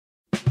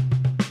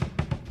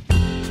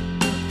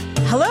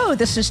Hello,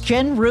 this is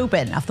Jen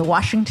Rubin of the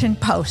Washington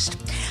Post.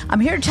 I'm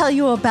here to tell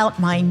you about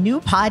my new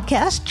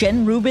podcast,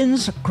 Jen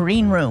Rubin's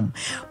Green Room.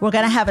 We're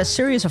going to have a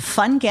series of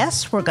fun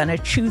guests. We're going to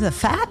chew the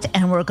fat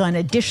and we're going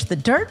to dish the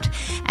dirt,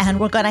 and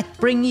we're going to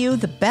bring you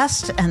the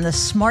best and the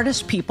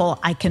smartest people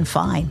I can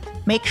find.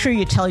 Make sure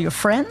you tell your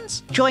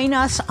friends. Join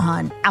us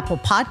on Apple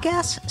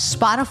Podcasts,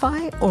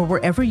 Spotify, or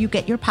wherever you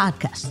get your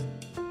podcasts.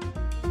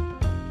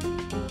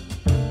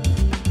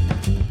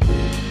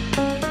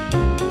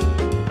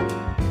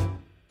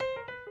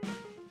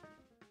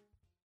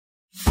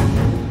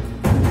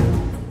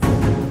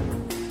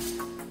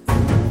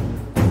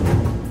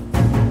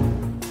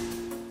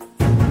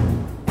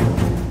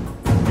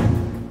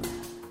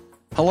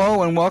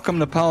 Hello and welcome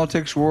to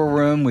Politics War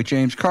Room with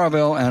James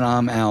Carville, and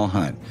I'm Al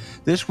Hunt.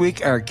 This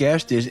week our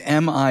guest is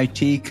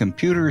MIT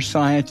computer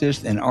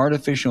scientist and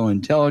artificial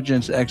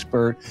intelligence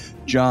expert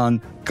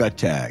John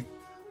Guttag.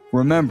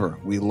 Remember,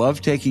 we love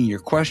taking your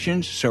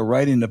questions, so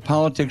write into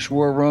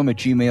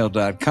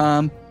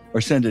politicswarroom@gmail.com or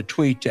send a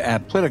tweet to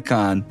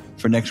 @Politicon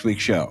for next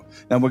week's show.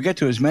 Now, we'll get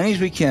to as many as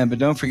we can, but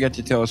don't forget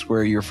to tell us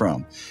where you're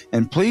from.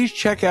 And please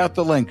check out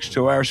the links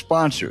to our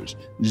sponsors,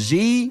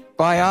 Z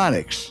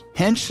Biotics,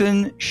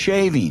 Henson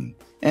Shaving,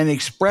 and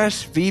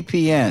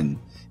ExpressVPN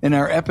in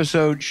our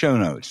episode show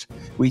notes.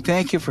 We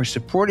thank you for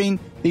supporting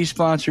these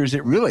sponsors.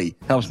 It really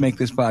helps make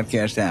this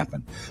podcast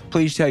happen.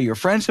 Please tell your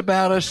friends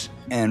about us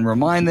and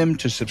remind them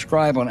to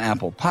subscribe on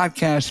Apple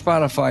Podcasts,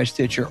 Spotify,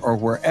 Stitcher, or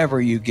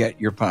wherever you get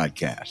your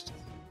podcast.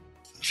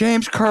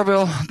 James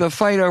Carville, the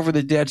fight over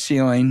the debt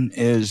ceiling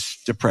is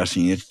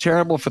depressing. It's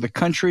terrible for the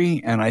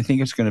country, and I think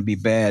it's going to be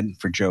bad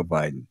for Joe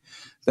Biden.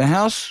 The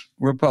House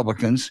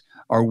Republicans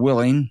are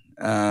willing,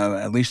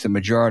 at least the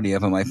majority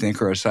of them, I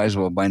think, are a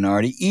sizable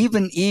minority,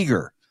 even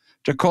eager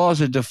to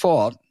cause a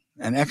default,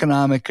 an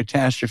economic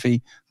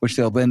catastrophe, which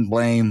they'll then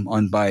blame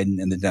on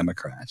Biden and the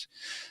Democrats.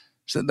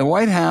 So the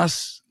White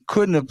House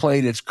couldn't have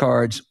played its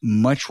cards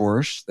much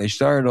worse. They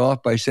started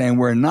off by saying,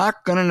 we're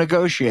not going to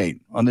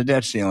negotiate on the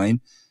debt ceiling.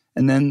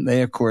 And then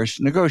they, of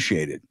course,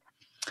 negotiated.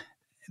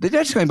 The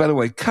debt ceiling, by the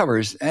way,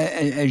 covers,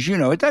 as you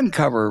know, it doesn't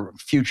cover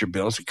future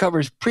bills. It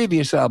covers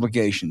previous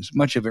obligations,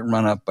 much of it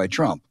run up by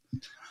Trump.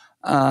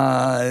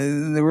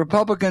 The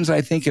Republicans,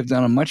 I think, have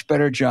done a much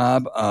better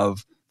job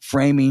of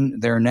framing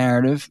their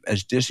narrative,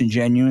 as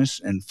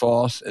disingenuous and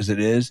false as it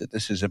is, that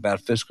this is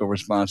about fiscal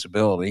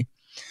responsibility,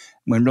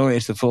 when really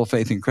it's the full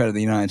faith and credit of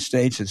the United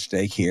States at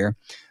stake here.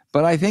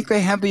 But I think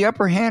they have the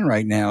upper hand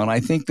right now, and I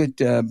think that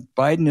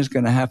Biden is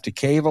going to have to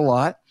cave a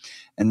lot.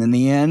 And in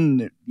the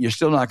end, you're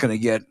still not going to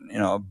get,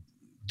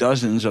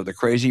 dozens of the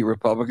crazy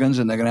Republicans,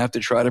 and they're going to have to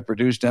try to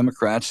produce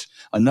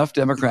enough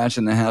Democrats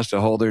in the House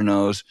to hold their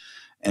nose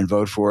and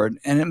vote for it.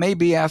 And it may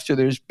be after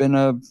there's been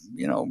a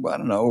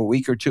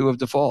week or two of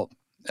default.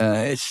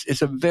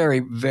 It's a very,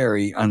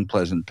 very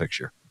unpleasant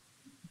picture.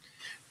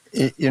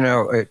 I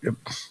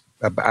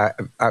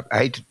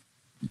hate to,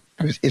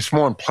 it's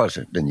more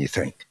unpleasant than you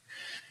think.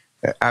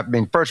 I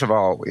mean, first of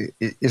all,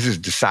 this is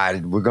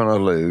decided we're going to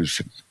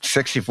lose.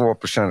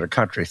 64% of the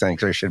country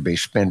thinks there should be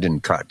spending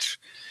cuts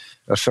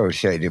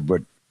associated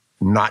with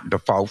not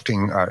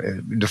defaulting.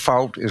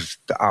 Default is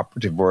the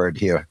operative word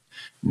here,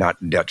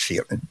 not debt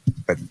ceiling.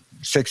 But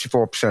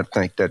 64%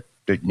 think that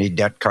you need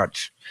debt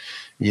cuts.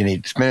 You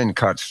need spending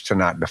cuts to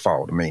not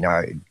default. I mean,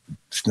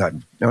 it's not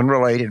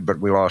unrelated, but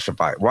we lost a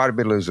fight. Why did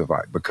we lose a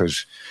fight?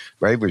 Because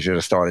we should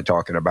have started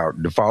talking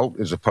about default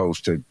as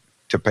opposed to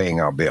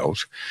paying our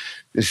bills.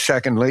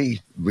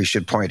 Secondly, we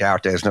should point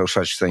out there's no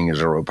such thing as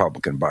a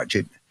Republican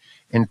budget.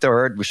 And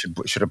third, we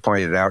should have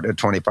pointed out that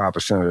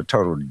 25% of the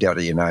total debt of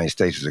the United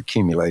States is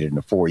accumulated in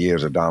the 4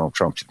 years of Donald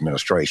Trump's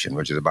administration,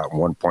 which is about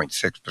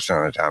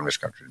 1.6% of the time this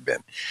country has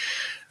been.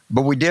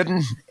 But we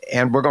didn't,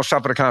 and we're going to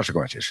suffer the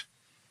consequences.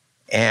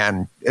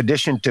 And in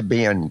addition to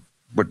being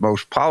what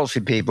most policy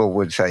people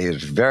would say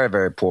is very,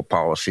 very poor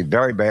policy,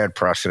 very bad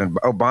precedent,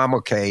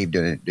 Obama caved,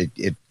 and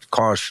it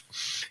caused,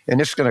 and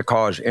it's going to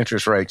cause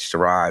interest rates to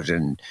rise.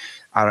 And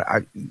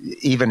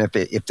even if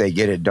they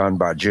get it done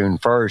by June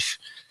 1st,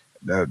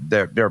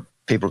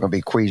 people are going to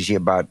be queasy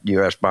about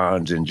U.S.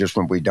 bonds. And just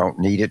when we don't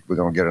need it, we're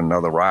going to get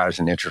another rise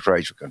in interest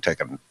rates. We're going to take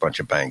a bunch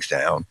of banks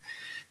down.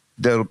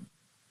 The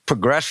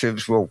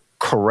progressives will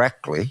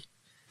correctly,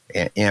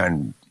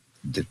 and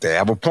they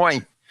have a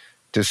point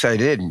to say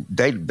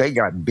they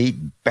got beat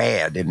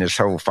bad in this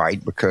whole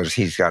fight because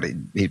he's got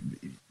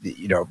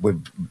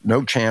with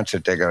no chance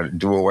that they're going to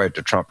do away with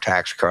the Trump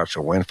tax cuts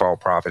or windfall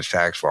profits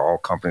tax for all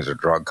companies or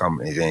drug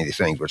companies, any of these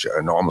things which are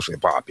enormously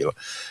popular.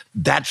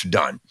 That's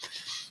done.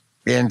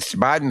 And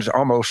Biden's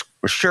almost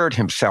assured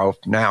himself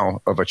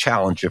now of a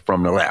challenger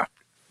from the left,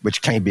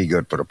 which can't be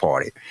good for the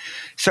party.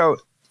 So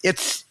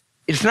it's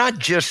not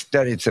just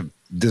that it's a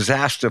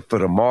disaster for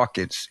the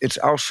markets, it's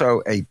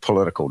also a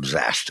political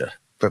disaster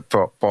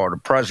for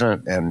the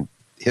president and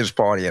his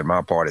party and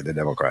my party, the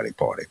Democratic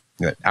Party.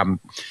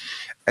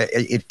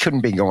 It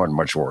couldn't be going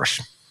much worse.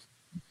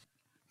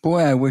 Boy,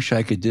 I wish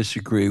I could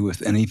disagree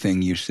with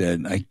anything you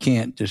said. I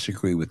can't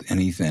disagree with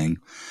anything.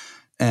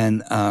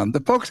 And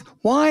the folks,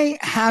 why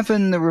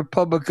haven't the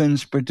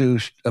Republicans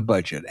produced a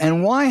budget?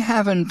 And why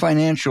haven't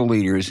financial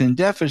leaders and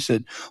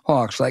deficit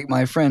hawks like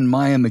my friend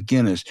Maya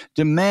McGinnis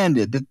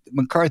demanded that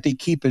McCarthy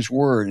keep his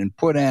word and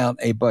put out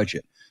a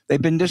budget?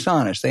 They've been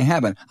dishonest. They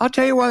haven't. I'll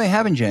tell you why they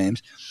haven't,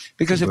 James.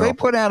 Because if they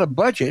put out a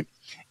budget,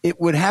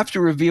 it would have to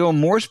reveal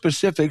more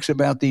specifics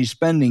about these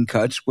spending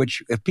cuts,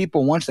 which if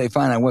people, once they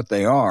find out what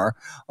they are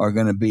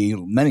going to be,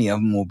 many of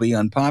them will be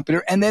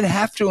unpopular, and then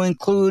have to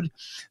include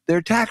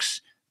their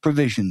tax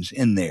provisions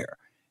in there,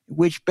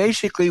 which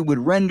basically would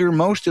render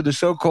most of the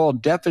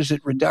so-called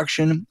deficit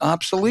reduction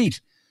obsolete.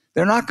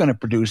 They're not going to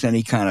produce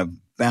any kind of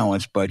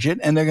balanced budget,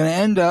 and they're going to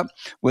end up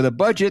with a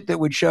budget that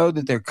would show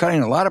that they're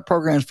cutting a lot of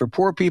programs for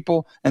poor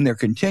people, and they're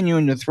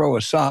continuing to throw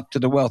a sop to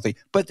the wealthy.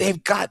 But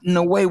they've gotten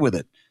away with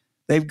it.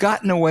 They've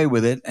gotten away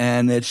with it,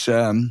 and it's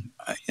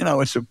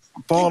it's a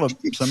fault of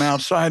some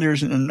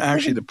outsiders, and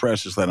actually the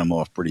press has let them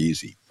off pretty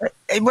easy.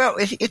 Well,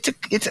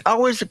 it's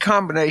always a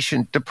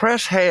combination. The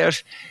press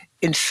has,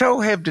 and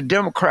so have the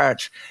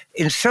Democrats,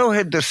 and so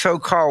have the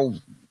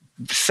so-called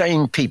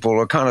sane people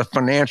or kind of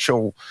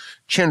financial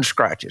chin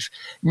scratches.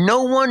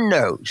 No one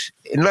knows,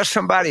 unless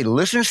somebody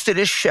listens to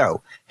this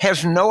show,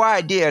 has no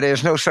idea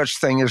there's no such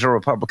thing as a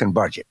Republican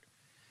budget.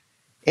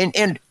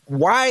 And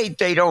why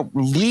they don't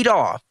lead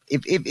off,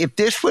 if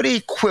this were the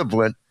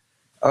equivalent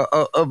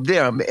of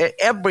them,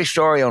 every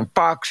story on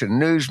Fox and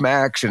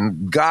Newsmax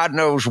and God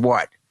knows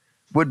what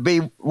would be,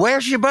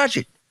 where's your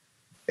budget?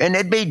 And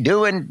they'd be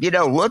doing,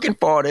 looking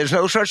for it. There's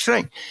no such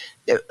thing.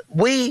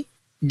 We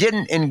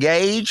didn't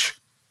engage.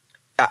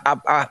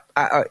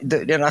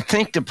 And I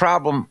think the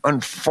problem,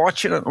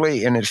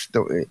 unfortunately, and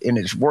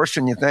it's worse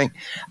than you think,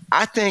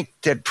 I think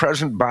that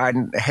President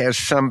Biden has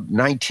some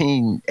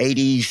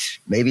 1980s,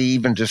 maybe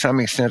even to some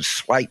extent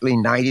slightly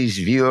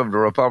 90s view of the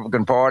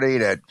Republican Party,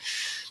 that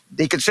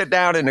they could sit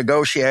down and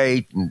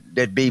negotiate, and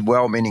there'd be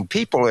well-meaning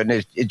people, and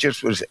it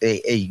just was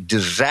a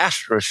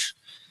disastrous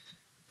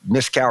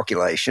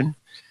miscalculation.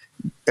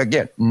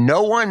 Again,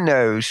 no one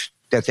knows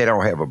that they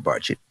don't have a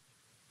budget.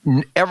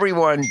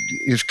 Everyone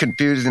is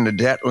confused, and the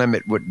debt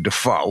limit would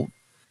default.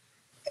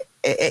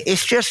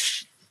 It's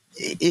just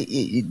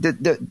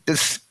the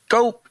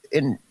scope,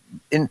 and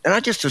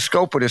not just the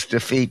scope of this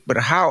defeat, but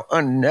how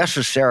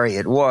unnecessary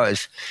it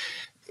was.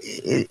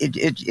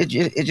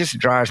 It just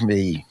drives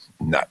me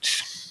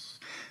nuts.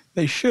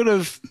 They should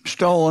have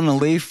stolen a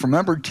leaf.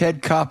 Remember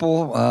Ted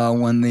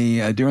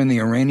Koppel during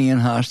the Iranian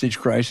hostage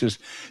crisis?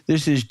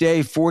 This is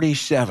day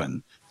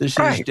 47. This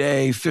is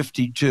day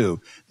 52.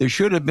 There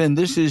should have been,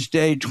 this is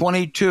day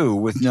 22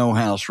 with no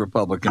House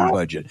Republican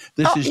budget.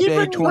 This is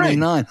day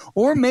 29.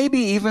 Or maybe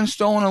even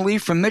stolen a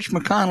leaf from Mitch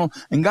McConnell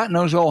and gotten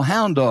those old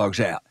hound dogs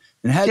out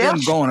and had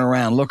them going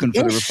around looking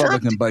for the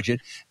Republican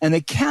budget. And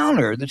the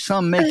counter that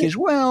some make is,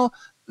 well,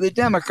 the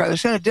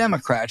Senate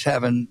Democrats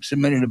haven't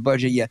submitted a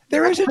budget yet.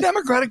 There is a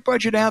Democratic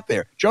budget out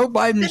there. Joe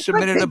Biden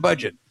submitted a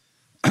budget.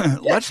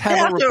 Let's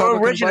have a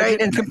Republican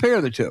budget and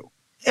compare the two.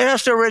 It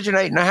has to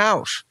originate in the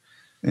House.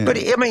 Yeah. But,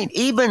 I mean,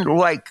 even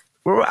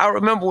I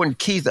remember when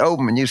Keith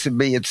Olbermann used to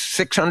be, it's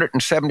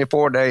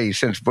 674 days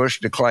since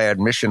Bush declared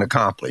mission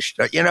accomplished.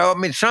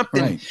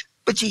 Something. Right.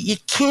 But you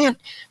can't,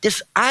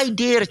 this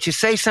idea that you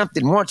say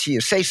something once,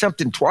 you say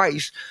something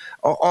twice,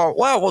 or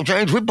well,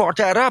 James, we brought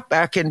that up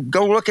back, and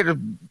go look at a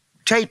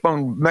tape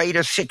on May the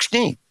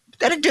 16th.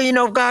 That'll do you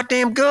no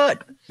goddamn good.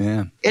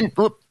 Yeah. And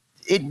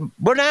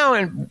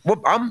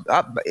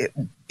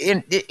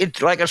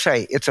it's like I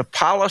say, it's a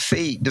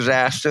policy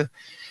disaster.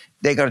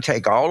 They're going to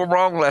take all the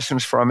wrong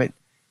lessons from it,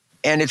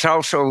 and it's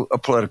also a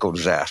political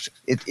disaster.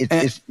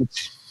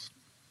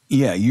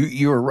 Yeah,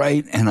 you're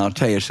right, and I'll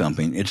tell you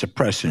something. It's a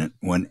precedent.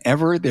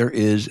 Whenever there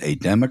is a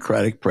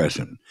Democratic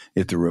president,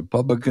 if the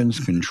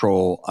Republicans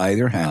control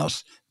either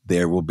house,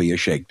 there will be a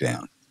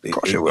shakedown. Of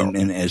course it will.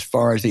 And as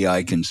far as the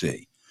eye can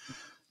see.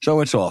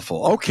 So it's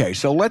awful. Okay,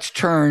 so let's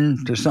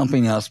turn to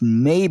something else,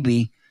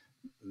 maybe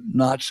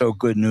not so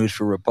good news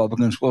for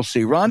Republicans. We'll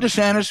see. Ron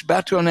DeSantis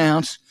about to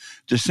announce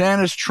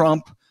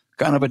DeSantis-Trump,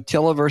 kind of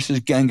Attila versus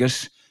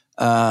Genghis.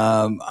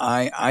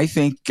 I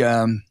think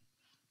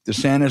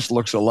DeSantis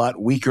looks a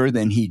lot weaker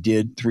than he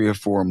did 3 or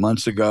 4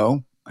 months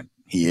ago.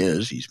 He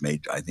is. He's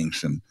made, I think,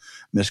 some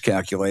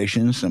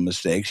miscalculations, some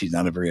mistakes. He's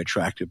not a very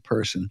attractive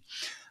person.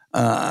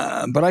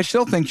 But I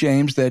still think,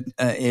 James, that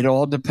it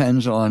all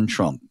depends on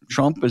Trump.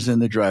 Trump is in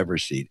the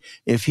driver's seat.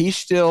 If he's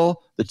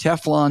still the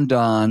Teflon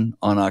Don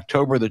on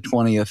October the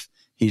 20th,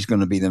 he's going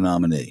to be the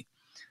nominee.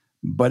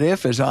 But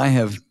if, as I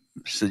have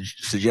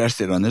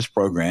suggested on this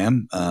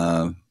program,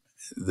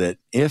 that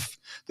if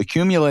the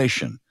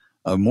accumulation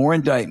of more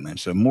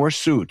indictments, of more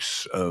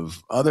suits,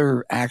 of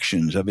other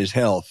actions of his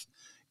health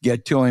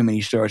get to him and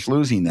he starts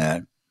losing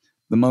that,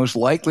 the most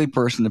likely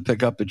person to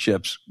pick up the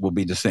chips will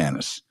be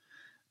DeSantis.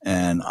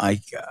 And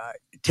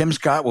Tim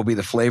Scott will be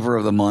the flavor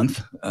of the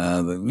month.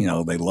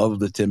 They love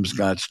the Tim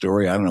Scott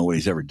story. I don't know what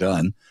he's ever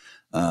done.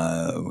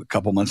 A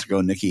couple months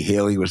ago, Nikki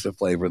Haley was the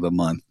flavor of the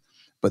month.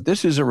 But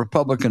this is a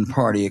Republican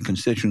Party, a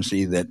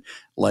constituency that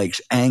likes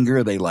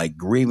anger. They like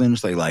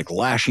grievance. They like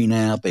lashing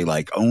out. They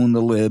like own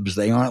the libs.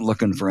 They aren't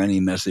looking for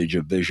any message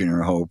of vision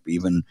or hope,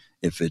 even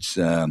if it's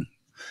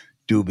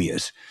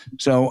dubious.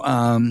 So,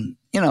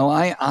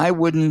 I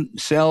wouldn't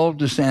sell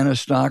DeSantis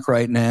stock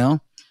right now,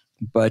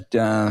 but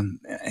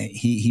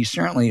he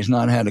certainly has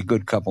not had a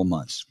good couple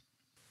months.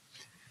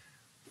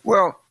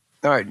 Well,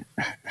 all right.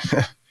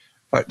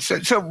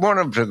 So one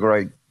of the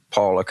great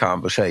Paula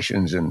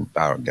conversations, and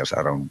I guess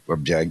I don't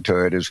object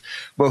to it, is,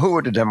 well, who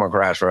would the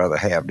Democrats rather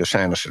have,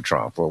 DeSantis or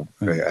Trump? Well,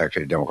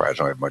 actually, Democrats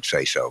don't have much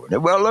say so.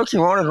 Well, look,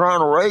 you wanted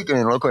Ronald Reagan,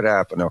 and look what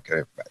happened.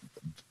 Okay,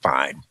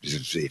 fine. This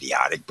is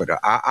idiotic, but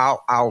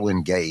I'll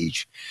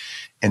engage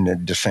in the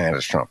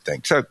DeSantis-Trump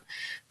thing. So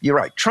you're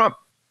right. Trump,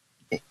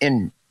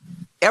 in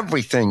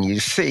everything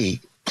you see,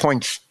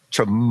 points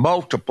to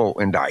multiple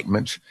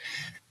indictments.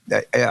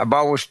 I've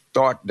always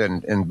thought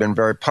and been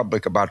very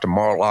public about the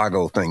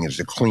Mar-a-Lago thing is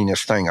the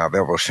cleanest thing I've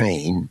ever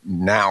seen.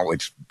 Now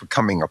it's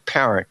becoming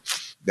apparent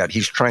that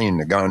he's training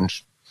the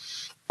guns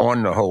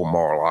on the whole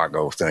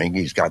Mar-a-Lago thing.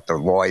 He's got the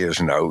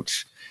lawyer's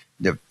notes.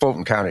 The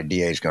Fulton County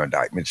DA is going to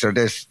indict me. So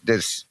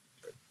it's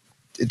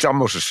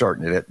almost a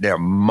certainty that there are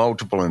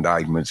multiple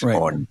indictments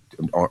on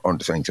the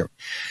thing.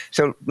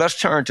 So let's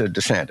turn to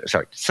DeSantis.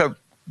 So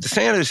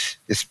DeSantis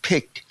is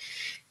picked.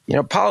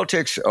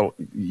 Politics,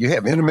 you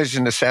have enemies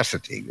of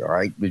necessity, all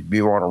right?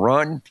 You want to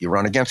run, you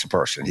run against a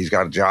person. He's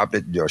got a job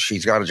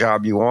she's got a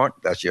job you want,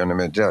 that's your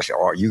enemy of necessity.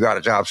 Or you got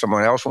a job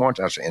someone else wants,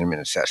 that's an enemy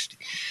of necessity.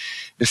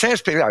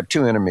 DeSantis picked out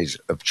two enemies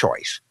of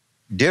choice,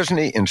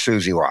 Disney and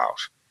Susie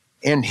Wiles.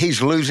 And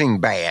he's losing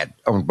bad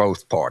on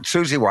both parts.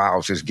 Susie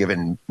Wiles is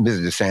giving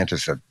Mrs.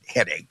 DeSantis a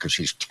headache because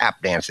she's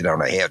tap dancing on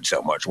her head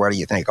so much. Where do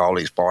you think all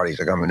these parties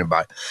are coming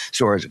about?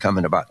 Stories are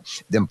coming about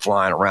them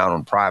flying around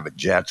on private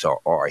jets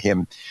or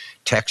him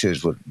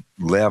Texas with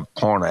Lev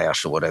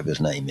Parnas or whatever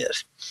his name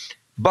is.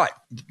 But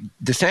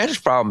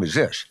DeSantis' problem is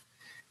this.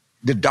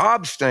 The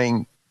Dobbs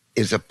thing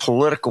is a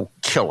political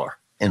killer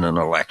in an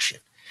election.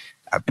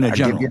 In a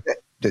general.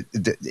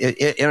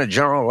 In a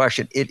general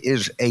election, it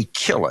is a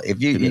killer. If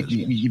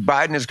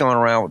Biden is going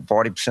around with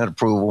 40%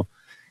 approval.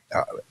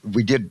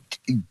 We did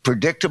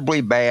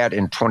predictably bad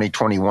in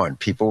 2021.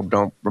 People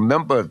don't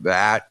remember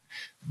that,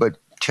 but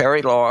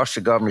Terry lost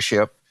the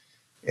governorship,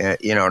 in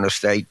the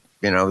state.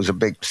 It was a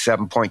big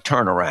 7-point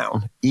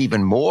turnaround.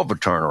 Even more of a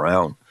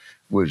turnaround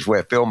was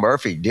where Phil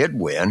Murphy did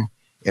win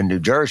in New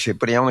Jersey,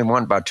 but he only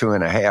won by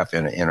 2.5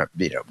 in a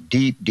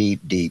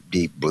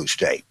deep blue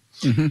state.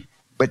 Mm-hmm.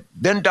 But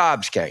then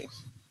Dobbs came.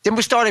 Then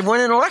we started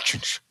winning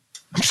elections.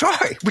 I'm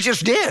sorry, we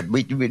just did.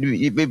 The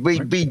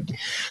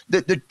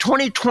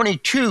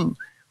 2022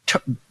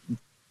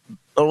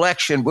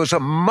 election was a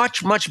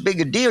much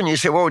bigger deal. And you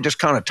say, well, we're just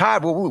kind of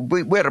tired. Well,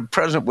 we had a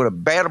president with a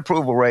bad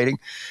approval rating.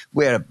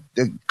 We had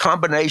a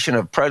combination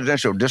of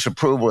presidential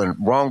disapproval and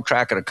wrong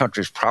track of the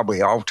country's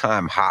probably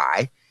all-time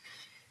high.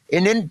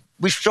 And then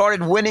we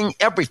started winning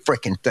every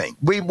freaking thing.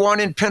 We won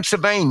in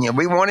Pennsylvania.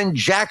 We won in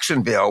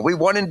Jacksonville. We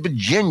won in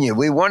Virginia.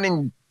 We won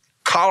in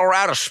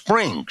Colorado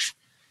Springs.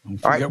 All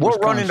right, we're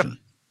running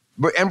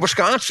and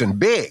Wisconsin,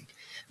 big.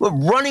 We're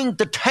running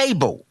the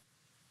table.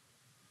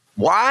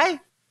 Why?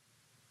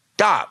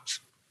 Dobbs.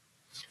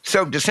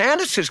 So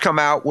DeSantis has come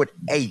out with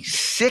a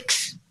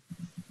 6-week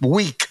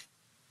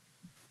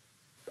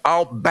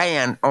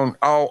ban on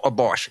all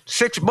abortion.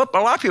 But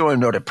a lot of people don't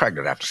know they're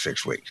pregnant after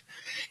 6 weeks.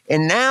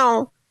 And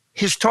now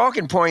his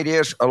talking point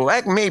is,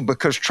 elect me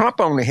because Trump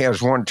only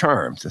has one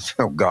term.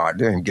 Oh, God,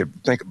 didn't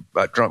think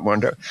about Trump one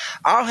term.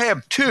 I'll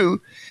have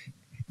two,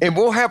 and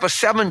we'll have a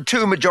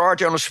 7-2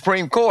 majority on the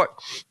Supreme Court,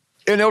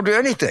 and they'll do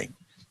anything.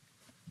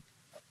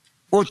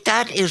 Well,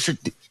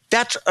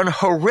 that's a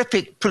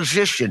horrific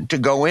position to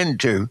go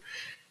into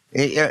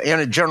in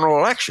a general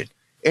election.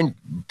 And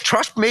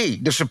trust me,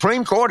 the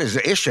Supreme Court is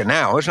the issue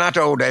now. It's not the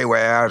old day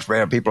where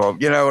people,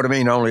 you know what I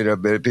mean, only the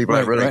people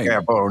that really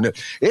care for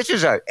it. This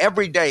is an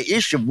everyday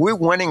issue. We're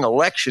winning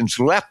elections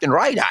left and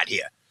right out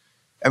here.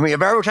 I mean,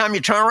 every time you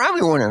turn around,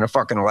 we're winning a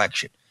fucking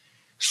election.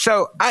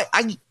 So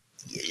I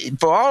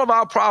for all of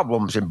our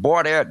problems, and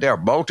boy, they're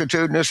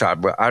multitudinous.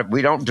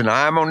 We don't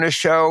deny them on this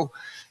show.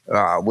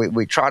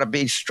 We try to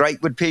be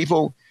straight with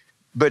people.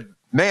 But,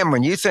 man,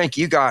 when you think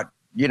you got,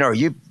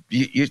 you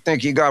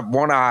think you got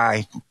one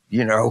eye,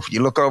 you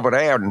look over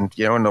there and,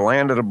 in the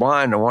land of the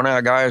blind, the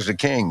one-eyed guy is the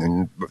king.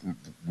 And,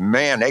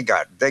 man, they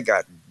got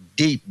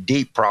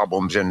deep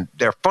problems, and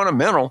they're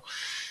fundamental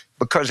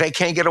because they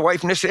can't get away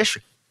from this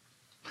issue.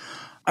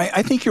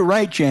 I think you're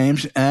right,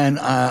 James, and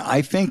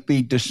I think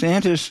the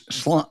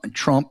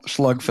DeSantis-Trump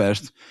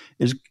slugfest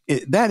is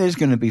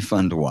going to be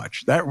fun to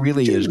watch. That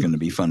really is going to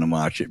be fun to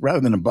watch. Rather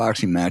than a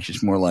boxing match,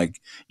 it's more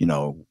like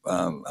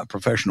a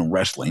professional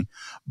wrestling.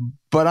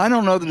 But I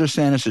don't know that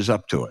DeSantis is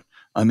up to it.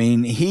 I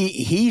mean,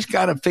 he's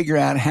got to figure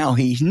out how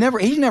he's never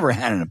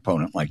had an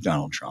opponent like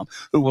Donald Trump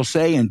who will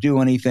say and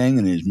do anything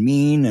and is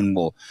mean and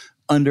will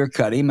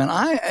undercut him. And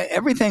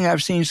everything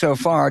I've seen so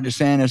far,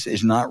 DeSantis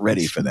is not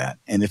ready for that.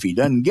 And if he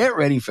doesn't get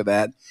ready for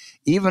that,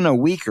 even a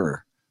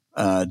weaker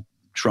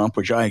Trump,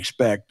 which I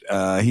expect,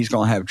 he's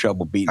going to have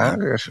trouble beating him.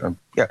 Guess,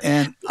 yeah.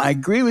 And I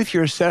agree with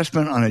your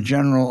assessment on a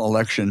general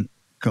election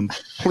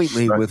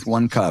completely with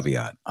one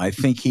caveat. I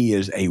think he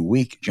is a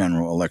weak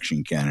general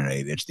election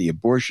candidate. It's the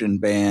abortion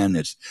ban,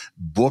 it's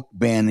book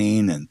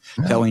banning and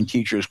telling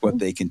teachers what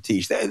they can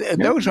teach.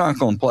 Those aren't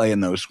going to play in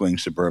those swing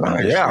suburban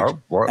districts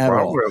at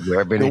all.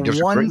 The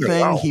one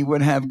thing he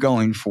would have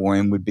going for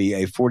him would be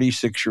a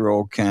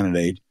 46-year-old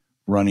candidate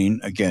running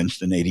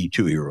against an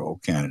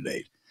 82-year-old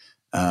candidate.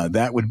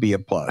 That would be a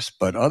plus.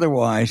 But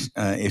otherwise,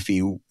 if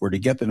he were to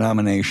get the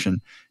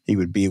nomination, he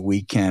would be a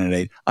weak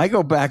candidate. I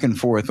go back and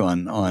forth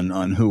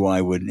on who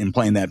I would, in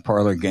playing that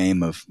parlor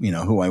game of,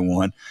 who I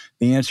want.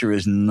 The answer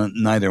is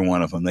neither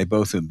one of them. They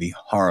both would be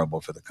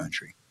horrible for the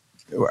country.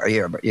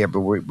 Well, but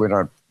we're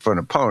not for an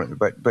opponent.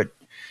 But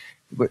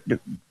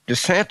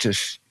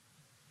DeSantis,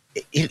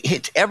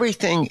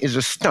 everything is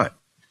a stunt.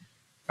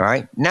 All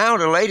right. Now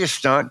the latest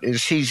stunt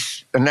is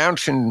he's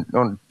announcing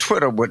on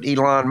Twitter with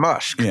Elon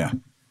Musk. Yeah.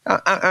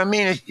 I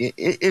mean,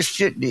 it's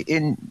just,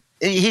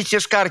 he's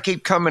just got to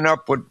keep coming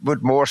up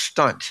with more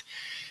stunts.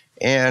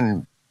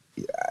 And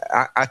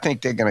I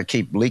think they're going to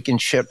keep leaking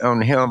shit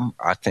on him.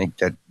 I think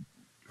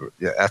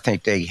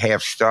they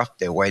have stuff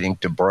they're waiting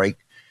to break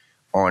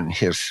on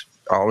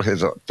all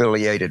his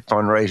affiliated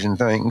fundraising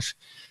things.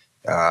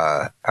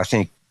 I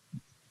think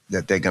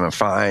that they're going to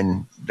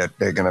find that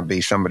they're going to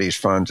be some of these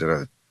funds that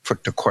are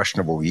put to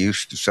questionable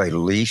use, to say the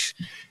least.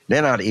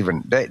 They're not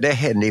even. They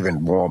hadn't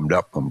even warmed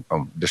up on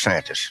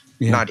DeSantis.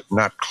 Yeah.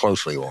 Not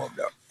closely warmed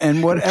up.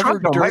 And whatever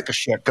Trump don't make a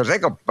shit because they're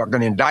going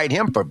to indict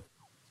him for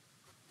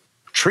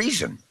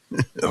treason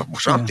or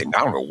something.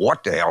 I don't know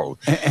what the hell.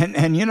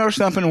 And you know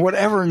something?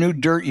 Whatever new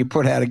dirt you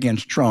put out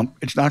against Trump,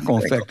 it's not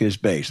going to affect his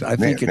base. I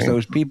think it's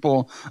those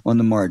people on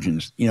the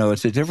margins.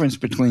 It's a difference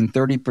between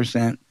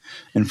 30%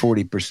 and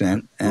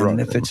 40%. And right.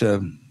 If it's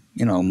a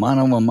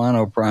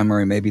mono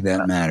primary, maybe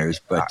that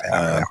matters. But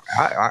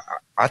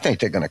I think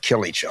they're going to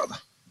kill each other.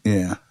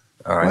 Yeah.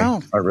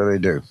 Well, I really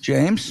do.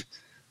 James,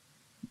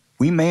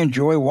 we may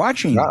enjoy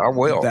watching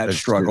that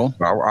struggle.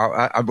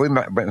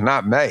 But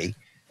not May.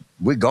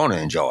 We're going to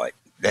enjoy it.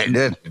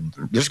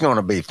 This is going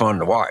to be fun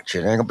to watch.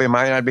 It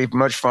might not be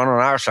much fun on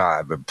our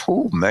side, but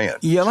man.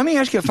 Yeah, let me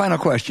ask you a final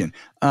question.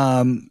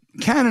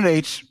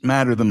 Candidates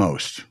matter the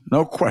most.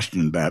 No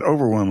question that,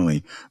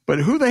 overwhelmingly. But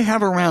who they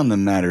have around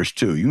them matters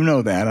too. You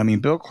know that. I mean,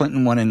 Bill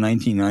Clinton won in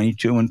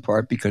 1992 in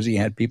part because he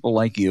had people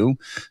like you.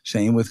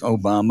 Same with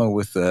Obama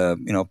with,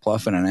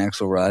 Pluff and an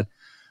Axelrod.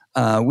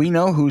 We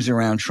know who's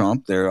around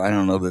Trump. I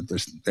don't know that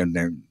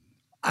they're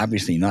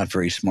obviously not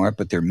very smart,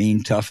 but they're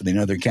mean, tougher than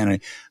other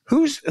candidates.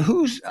 Who's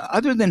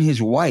other than his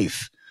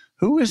wife,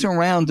 who is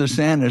around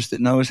DeSantis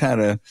that knows how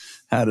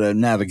to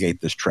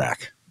navigate this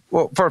track?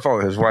 Well, first of all,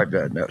 his wife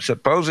doesn't know.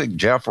 Supposing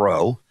Jeff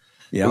Rowe,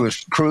 who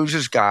was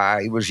Cruz's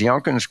guy, he was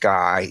Youngkin's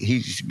guy.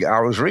 I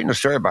was reading a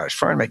story about his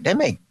friend. They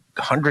make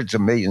hundreds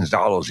of millions of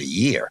dollars a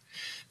year.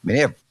 I mean,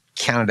 they have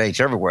candidates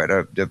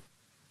everywhere. The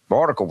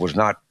article was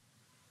not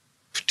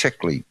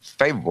particularly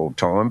favorable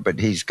to him, but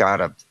he's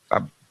got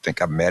I think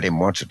I've met him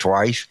once or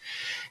twice.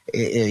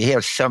 He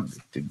has some.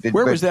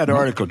 Where was that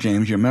article,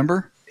 James? You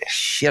remember?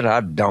 Shit,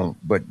 I don't,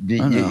 but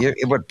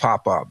it would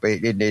pop up. They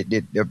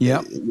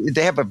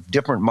have a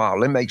different model.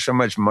 They make so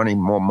much money,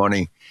 more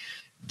money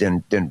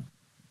than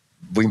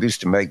we used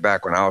to make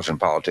back when I was in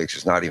politics.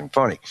 It's not even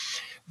funny.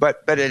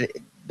 But at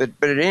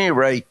any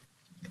rate,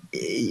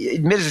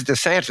 Mrs.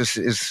 DeSantis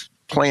is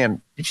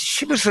playing.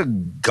 She was a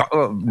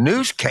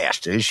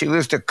newscaster. She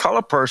was the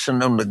color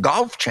person on the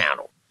Golf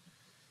Channel.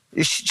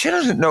 She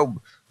doesn't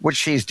know what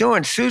she's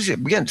doing.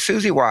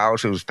 Susie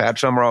Wiles, who was Pat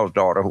Summerall's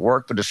daughter, who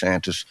worked for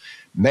DeSantis,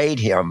 made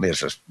him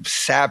as a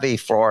savvy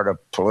Florida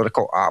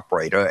political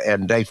operator,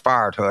 and they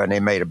fired her, and they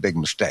made a big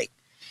mistake.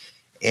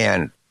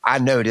 And I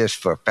know this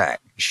for a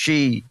fact.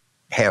 She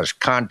has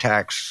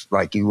contacts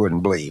like you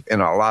wouldn't believe,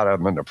 and a lot of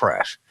them in the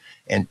press.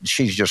 And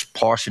she's just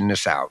parsing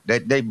this out.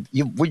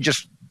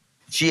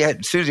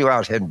 Susie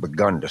Wiles hadn't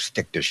begun to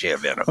stick the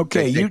shiv in her.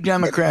 Okay, you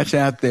Democrats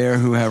out there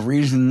who have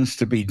reasons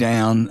to be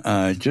down,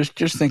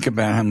 just think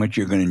about how much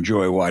you're going to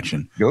enjoy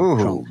watching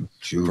Trump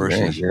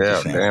versus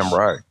DeSantis. Damn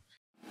right.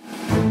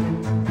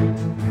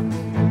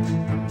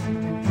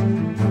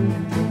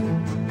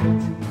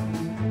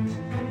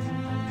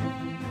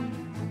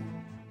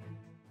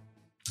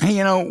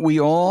 Hey, we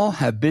all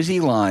have busy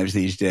lives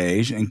these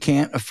days and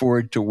can't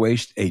afford to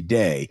waste a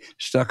day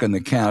stuck on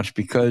the couch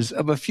because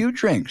of a few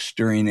drinks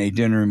during a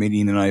dinner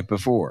meeting the night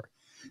before.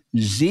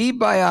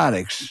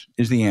 Z-Biotics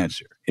is the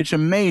answer. It's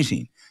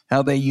amazing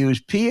how they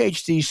use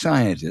PhD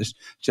scientists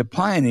to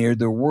pioneer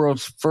the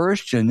world's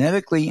first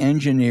genetically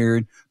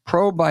engineered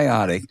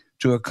probiotic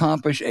to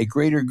accomplish a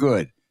greater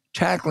good,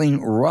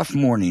 tackling rough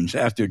mornings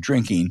after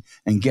drinking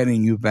and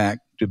getting you back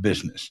to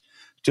business.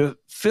 To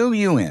fill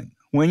you in,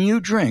 when you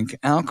drink,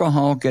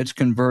 alcohol gets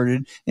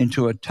converted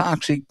into a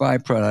toxic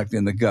byproduct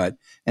in the gut,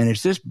 and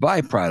it's this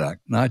byproduct,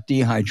 not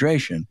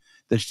dehydration,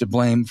 that's to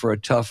blame for a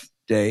tough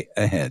day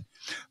ahead.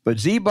 But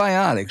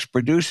Z-Biotics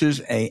produces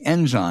an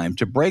enzyme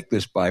to break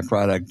this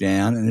byproduct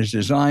down and is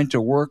designed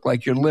to work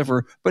like your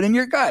liver, but in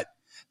your gut.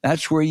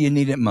 That's where you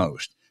need it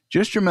most.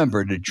 Just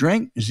remember to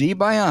drink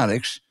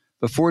Z-Biotics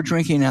before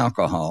drinking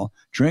alcohol.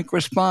 Drink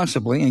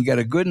responsibly and get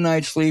a good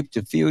night's sleep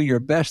to feel your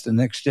best the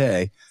next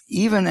day,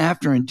 even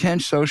after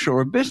intense social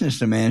or business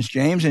demands,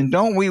 James. And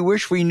don't we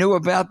wish we knew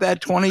about that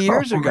 20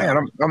 years ago?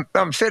 Man,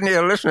 I'm sitting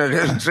here listening to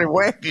this and saying,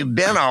 where have you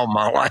been all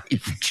my life?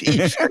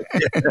 Jeez.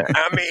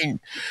 I mean,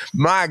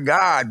 my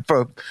God,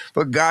 for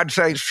God's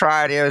sakes,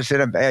 try this.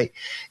 And, I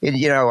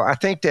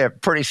think they're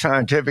pretty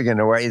scientific in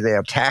the way they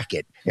attack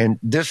it. And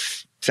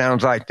this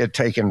sounds like they're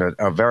taking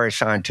a very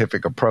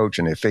scientific approach,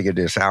 and they figured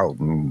this out.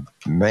 And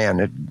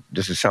man,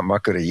 this is something I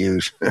could have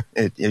used.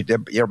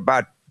 You're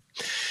about,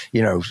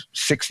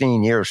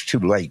 16 years too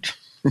late.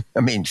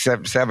 I mean,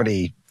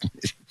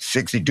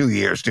 62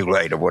 years too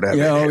late or whatever.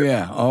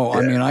 Yeah,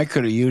 I mean, I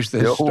could have used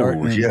this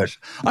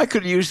I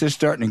could have used this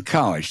starting in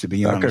college, to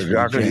be honest.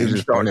 I could have used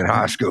it starting in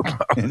high school.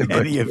 In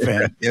any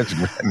event. This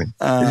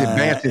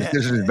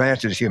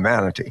advances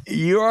humanity.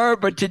 You are,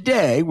 but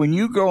today, when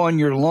you go on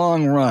your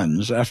long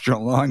runs after a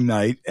long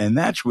night, and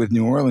that's with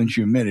New Orleans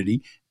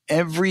humidity,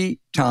 every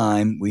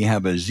time we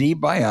have a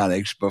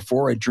Z-Biotics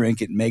before a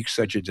drink, it makes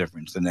such a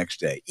difference the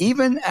next day.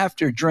 Even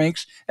after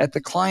drinks at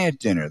the client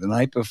dinner the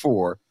night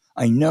before,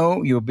 I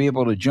know you'll be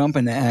able to jump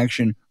into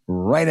action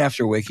right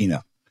after waking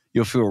up.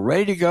 You'll feel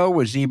ready to go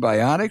with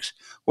Z-Biotics,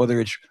 whether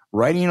it's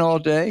writing all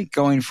day,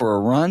 going for a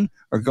run,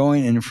 or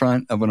going in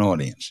front of an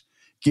audience.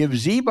 Give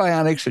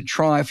Z-Biotics a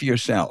try for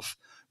yourself.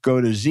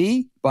 Go to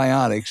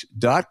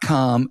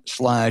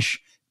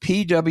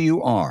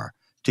zbiotics.com/PWR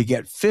to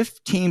get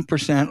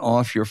 15%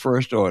 off your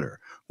first order.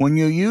 When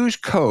you use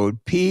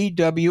code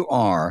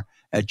PWR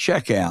at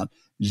checkout,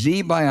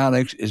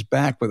 Z-Biotics is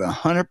back with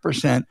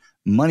 100%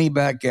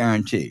 money-back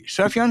guarantee.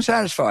 So if you're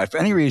unsatisfied for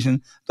any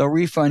reason, they'll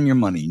refund your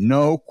money.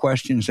 No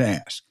questions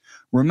asked.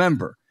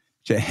 Remember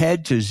to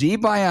head to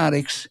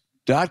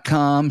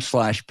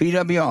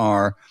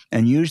zbiotics.com/PWR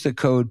and use the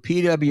code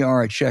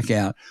PWR at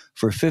checkout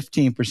for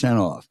 15%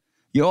 off.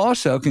 You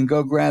also can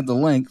go grab the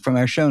link from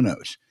our show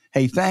notes.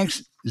 Hey,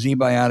 thanks,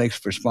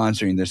 Z-Biotics, for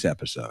sponsoring this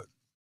episode.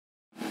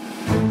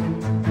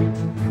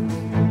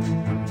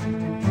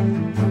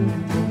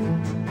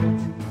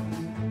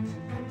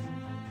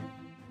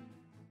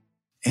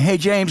 Hey,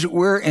 James,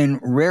 we're in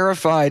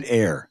rarefied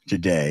air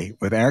today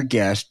with our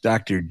guest,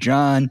 Dr.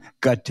 John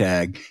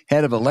Guttag,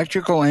 head of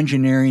electrical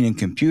engineering and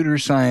computer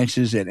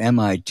sciences at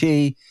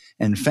MIT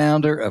and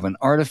founder of an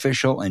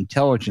artificial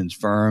intelligence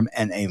firm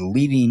and a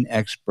leading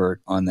expert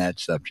on that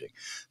subject.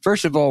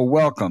 First of all,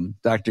 welcome,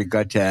 Dr.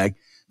 Guttag.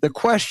 The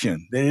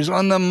question that is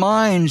on the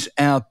minds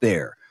out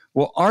there,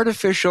 will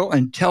artificial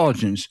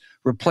intelligence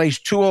replace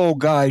two old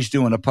guys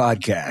doing a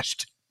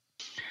podcast?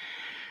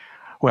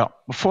 Well,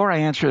 before I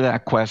answer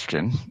that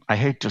question, I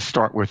hate to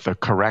start with a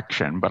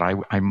correction, but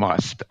I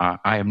must.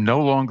 I am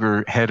no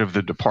longer head of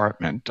the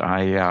department.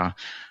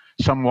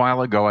 Some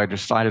while ago, I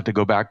decided to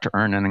go back to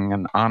earning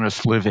an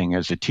honest living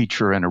as a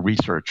teacher and a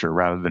researcher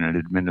rather than an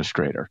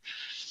administrator.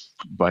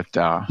 But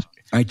I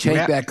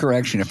take that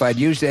correction. If I'd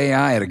used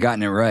AI, I'd have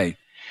gotten it right.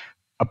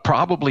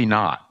 Probably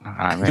not.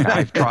 I mean,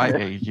 I've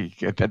tried.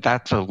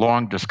 That's a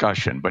long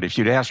discussion. But if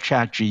you'd asked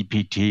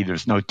ChatGPT,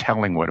 there's no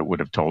telling what it would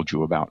have told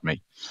you about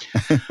me.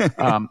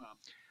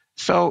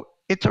 So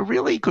it's a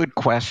really good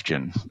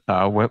question.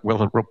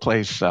 Will it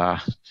replace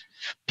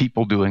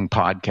people doing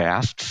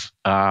podcasts?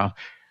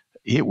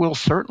 It will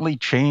certainly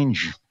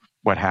change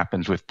what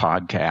happens with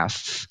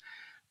podcasts.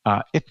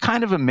 It's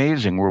kind of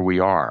amazing where we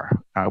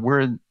are.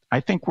 I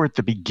think we're at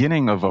the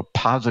beginning of a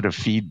positive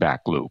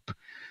feedback loop.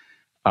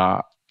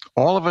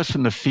 All of us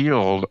in the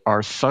field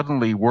are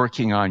suddenly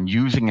working on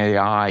using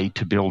AI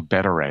to build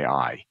better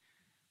AI,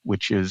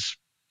 which is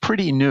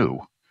pretty new.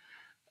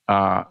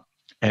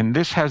 And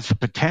this has the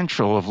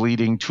potential of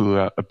leading to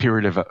a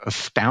period of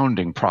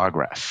astounding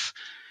progress.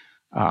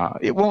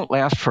 It won't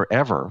last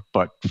forever,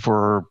 but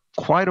for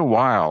quite a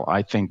while,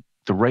 I think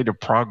the rate of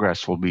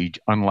progress will be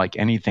unlike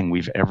anything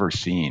we've ever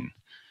seen.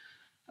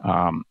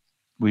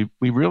 We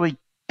really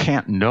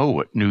can't know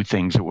what new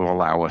things it will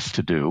allow us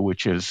to do,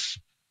 which is,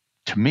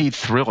 to me,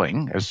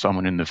 thrilling as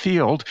someone in the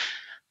field,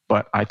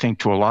 but I think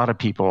to a lot of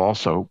people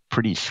also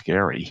pretty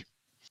scary.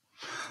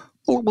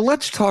 Well,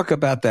 let's talk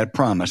about that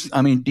promise.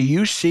 I mean, do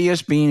you see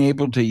us being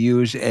able to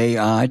use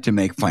AI to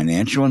make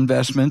financial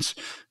investments,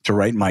 to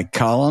write my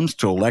columns,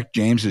 to elect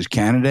James's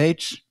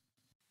candidates?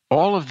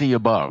 All of the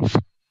above.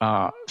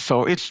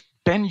 So it's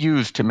been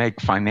used to make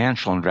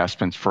financial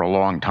investments for a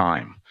long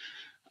time.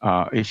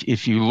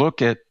 If you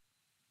look at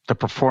the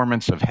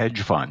performance of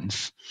hedge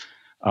funds,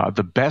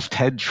 the best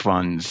hedge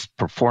funds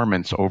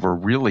performance over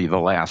really the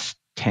last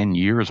 10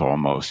 years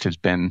almost has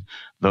been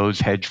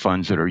those hedge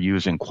funds that are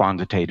using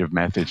quantitative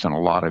methods and a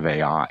lot of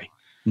AI.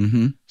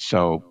 Mm-hmm.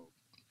 So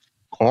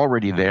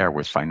already there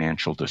with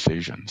financial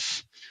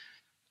decisions.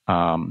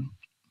 As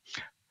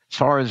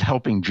far as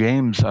helping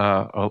James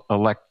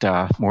elect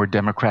more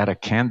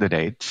Democratic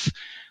candidates,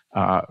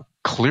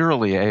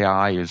 clearly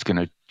AI is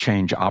going to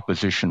change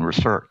opposition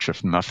research,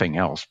 if nothing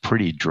else,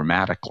 pretty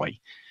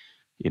dramatically.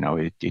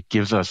 It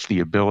gives us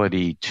the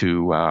ability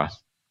to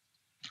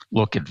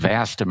look at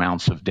vast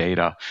amounts of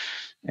data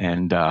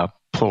and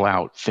pull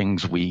out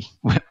things we'd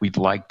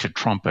like to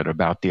trumpet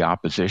about the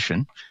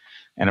opposition,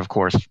 and of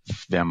course,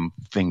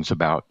 things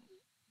about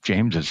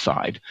James's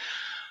side.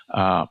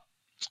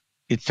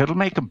 It'll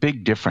make a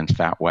big difference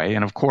that way.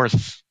 And of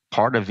course,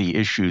 part of the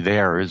issue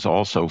there is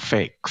also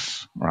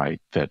fakes,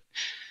 right? That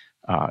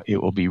it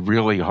will be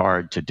really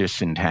hard to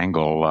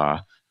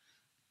disentangle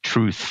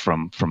truth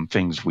from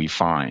things we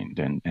find.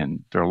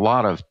 And there are a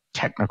lot of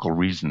technical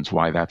reasons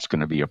why that's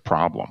going to be a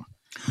problem.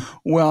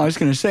 Well, I was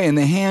going to say, in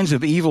the hands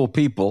of evil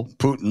people,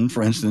 Putin,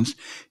 for instance,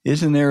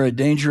 isn't there a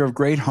danger of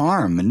great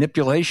harm,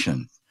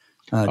 manipulation,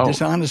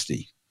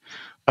 dishonesty?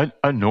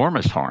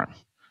 Enormous harm,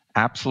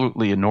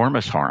 absolutely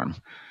enormous harm.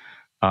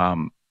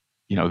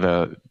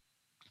 The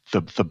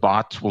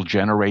bots will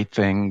generate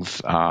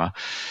things.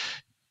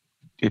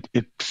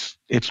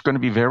 It's going to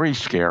be very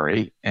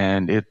scary,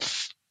 and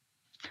it's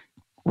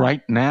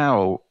right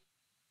now.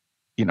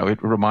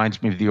 It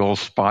reminds me of the old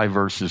spy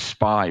versus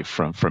spy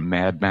from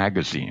Mad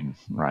Magazine,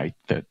 right?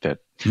 That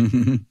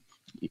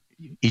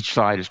each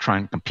side is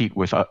trying to compete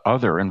with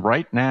other, and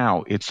right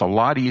now it's a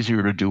lot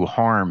easier to do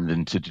harm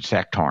than to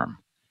detect harm,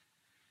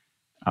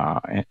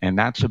 and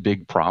that's a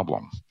big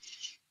problem.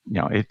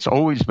 It's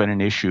always been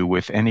an issue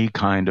with any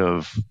kind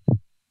of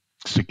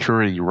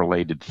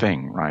security-related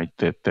thing, right?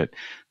 That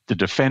the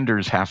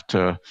defenders have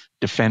to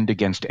defend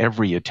against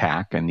every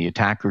attack, and the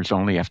attackers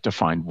only have to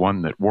find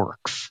one that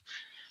works.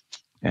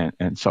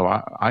 And so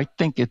I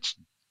think it's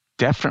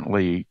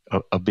definitely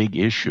a big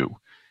issue.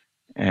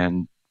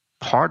 And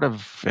part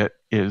of it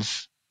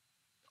is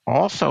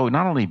also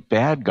not only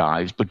bad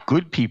guys, but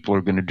good people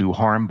are going to do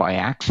harm by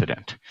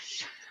accident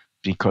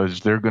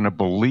because they're going to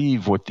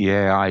believe what the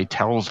AI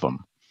tells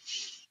them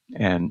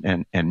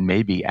and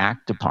maybe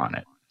act upon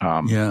it.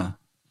 Yeah.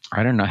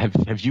 I don't know.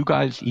 Have you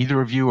guys,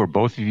 either of you or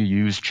both of you,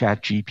 used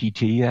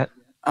ChatGPT yet?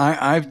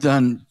 I've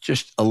done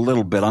just a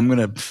little bit. I'm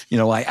going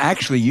to, I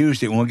actually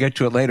used it. When we'll get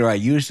to it later. I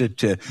used it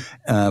to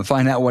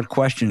find out what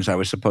questions I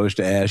was supposed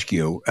to ask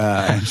you.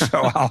 And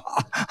so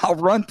I'll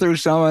run through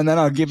some, and then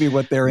I'll give you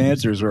what their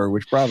answers were,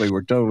 which probably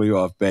were totally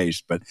off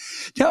base. But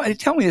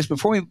tell me this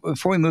before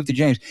we move to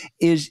James: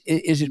 is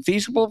it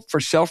feasible for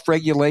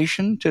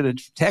self-regulation to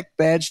detect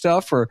bad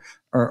stuff,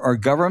 or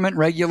government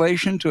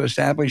regulation to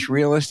establish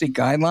realistic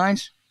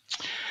guidelines?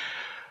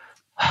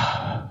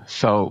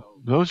 So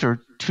those are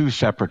two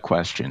separate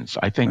questions.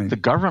 I think the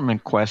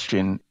government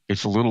question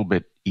is a little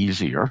bit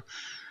easier.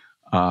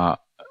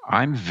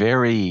 I'm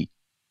very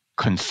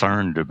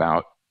concerned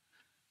about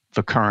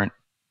the current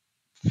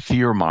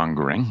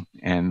fear-mongering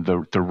and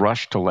the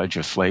rush to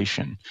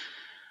legislation.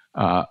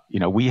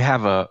 We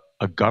have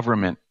a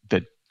government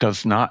that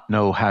does not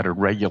know how to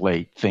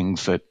regulate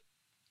things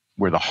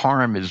where the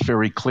harm is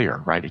very clear,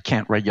 right? It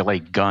can't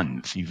regulate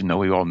guns, even though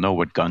we all know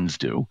what guns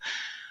do.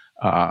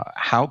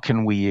 How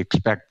can we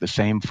expect the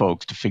same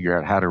folks to figure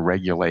out how to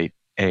regulate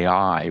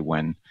AI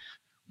when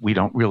we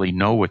don't really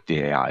know what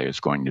the AI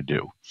is going to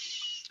do?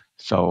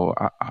 So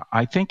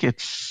I think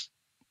it's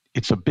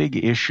a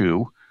big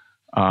issue.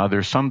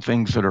 There's some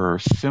things that are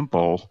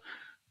simple,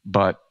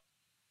 but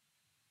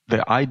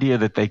the idea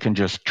that they can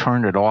just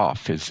turn it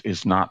off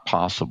is not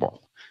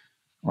possible,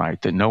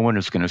 right? That no one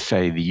is going to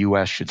say the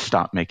U.S. should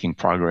stop making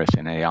progress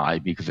in AI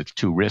because it's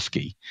too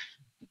risky.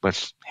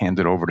 Let's hand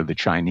it over to the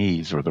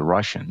Chinese or the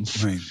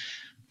Russians. Right.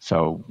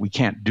 So we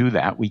can't do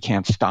that. We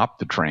can't stop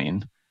the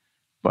train,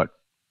 but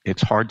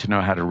it's hard to know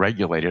how to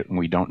regulate it, and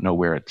we don't know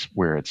where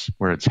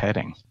it's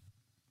heading.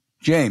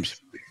 James.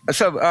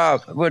 So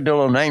we'll do a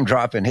little name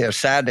dropping here.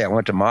 Saturday, I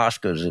went to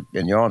Moscow's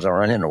in Yarns. I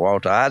ran into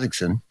Walter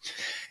Isaacson,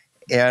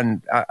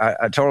 and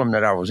I told him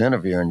that I was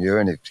interviewing you,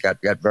 and he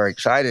got very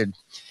excited.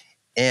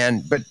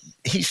 But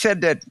he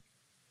said that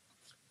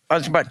I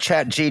was about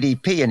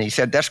ChatGPT, and he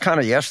said that's kind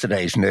of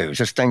yesterday's news.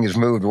 This thing has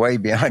moved way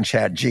beyond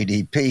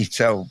ChatGPT.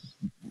 So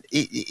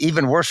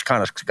even worse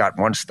kind of got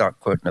one stuck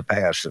put in the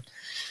past,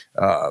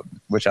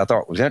 which I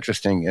thought was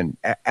interesting. And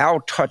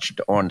Al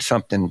touched on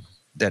something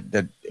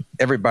that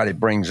everybody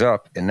brings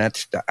up, and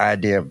that's the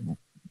idea of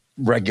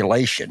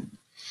regulation.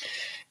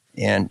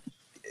 And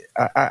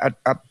I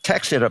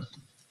texted a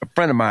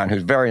friend of mine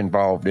who's very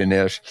involved in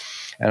this,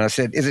 and I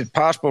said, is it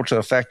possible to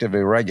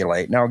effectively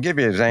regulate? Now, I'll give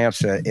you his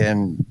answer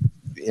and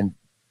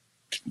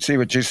see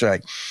what you say.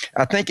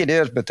 I think it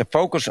is, but the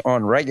focus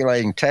on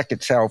regulating tech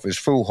itself is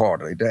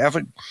foolhardy. The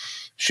effort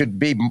should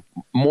be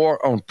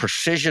more on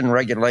precision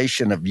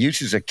regulation of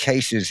uses of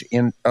cases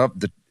of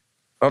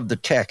the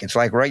tech. It's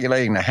like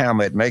regulating the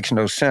hammer. It makes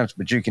no sense,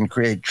 but you can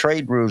create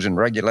trade rules and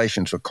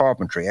regulations for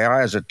carpentry.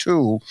 AI is a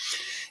tool.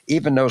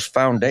 Even those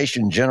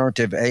foundation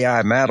generative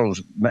AI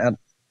models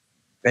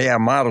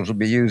will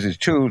be used as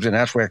tools, and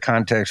that's where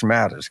context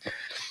matters.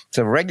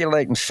 So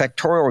regulating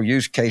sectorial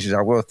use cases,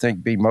 I will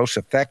think, be most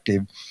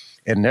effective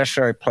and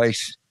necessary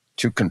place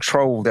to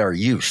control their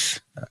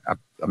use.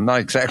 I'm not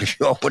exactly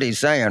sure what he's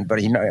saying, but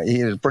he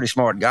is a pretty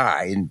smart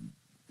guy. And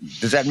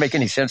does that make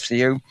any sense to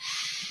you?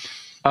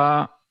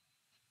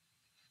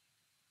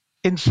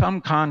 In some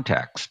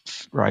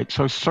contexts, right?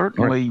 So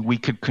certainly we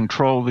could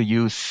control the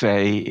use,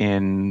 say,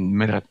 in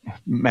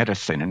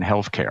medicine and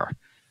healthcare,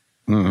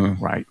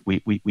 right?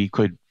 We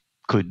could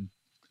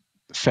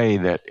say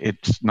that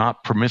it's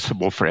not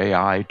permissible for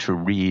AI to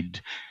read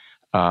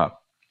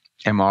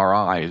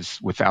MRIs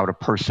without a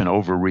person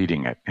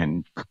overreading it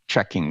and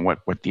checking what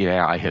the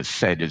AI has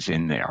said is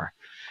in there.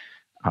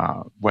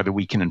 Whether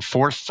we can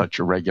enforce such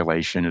a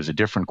regulation is a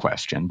different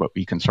question, but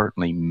we can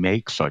certainly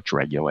make such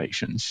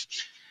regulations.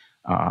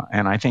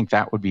 And I think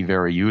that would be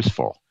very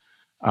useful.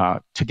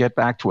 To get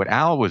back to what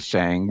Al was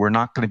saying, we're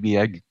not going to be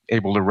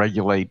able to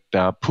regulate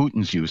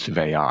Putin's use of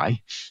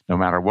AI, no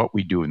matter what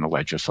we do in the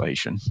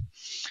legislation.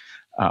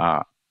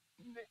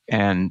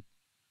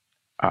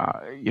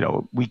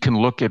 We can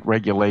look at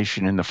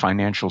regulation in the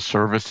financial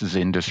services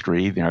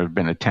industry. There have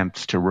been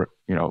attempts to,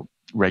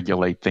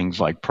 regulate things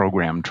like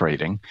program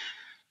trading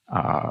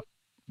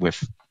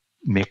with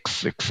mixed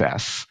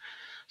success.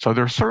 So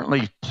there are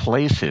certainly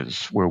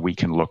places where we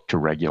can look to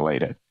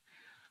regulate it.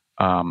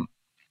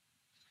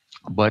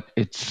 But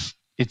it's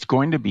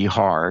going to be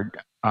hard.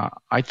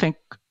 I think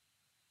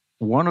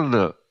one of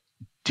the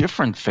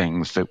different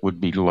things that would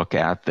be to look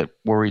at that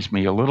worries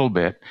me a little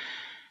bit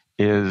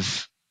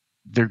is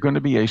there are going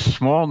to be a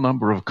small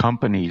number of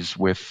companies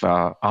with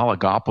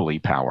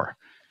oligopoly power.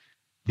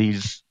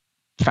 These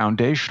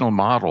foundational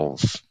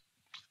models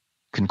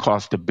can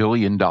cost $1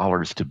 billion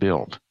to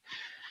build.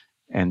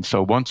 And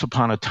so once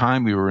upon a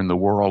time, we were in the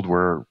world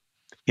where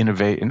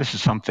innovate, and this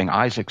is something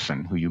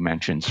Isaacson, who you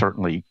mentioned,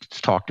 certainly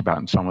talked about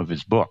in some of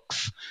his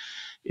books,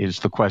 is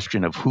the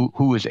question of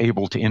who is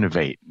able to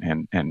innovate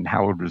and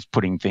how does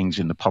putting things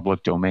in the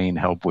public domain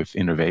help with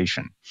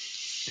innovation.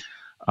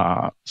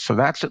 So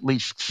that's at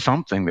least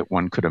something that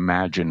one could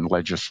imagine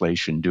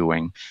legislation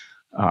doing,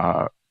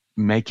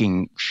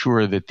 making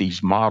sure that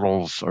these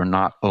models are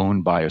not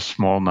owned by a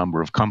small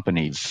number of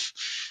companies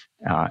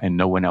and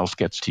no one else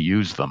gets to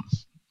use them.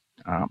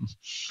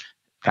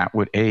 That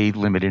would, A,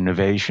 limit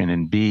innovation,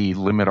 and B,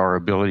 limit our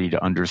ability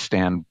to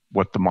understand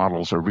what the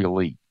models are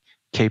really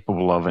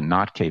capable of and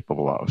not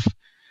capable of.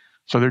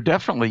 So there are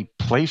definitely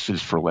places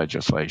for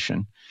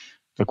legislation.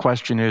 The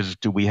question is,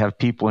 do we have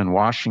people in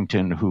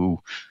Washington who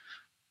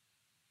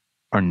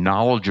are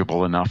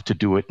knowledgeable enough to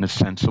do it in a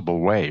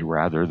sensible way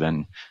rather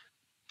than,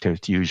 to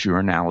use your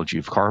analogy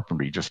of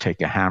carpentry, just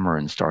take a hammer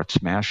and start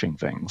smashing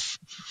things?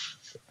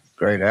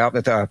 Great, Al.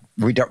 But the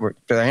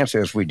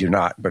answer is we do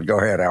not. But go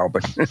ahead,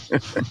 Albert.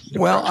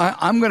 Well,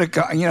 I'm going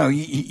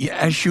to,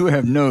 as you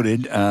have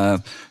noted,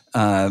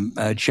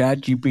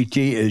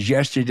 ChatGPT is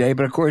yesterday,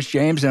 but of course,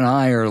 James and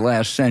I are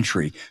last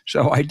century.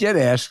 So I did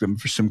ask them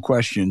for some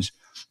questions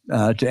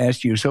to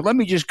ask you. So let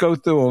me just go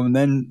through them,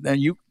 and then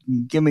you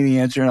give me the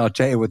answer, and I'll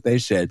tell you what they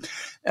said.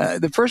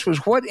 The first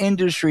was, what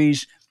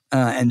industries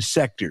and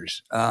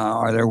sectors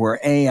are there where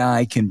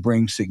AI can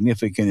bring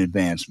significant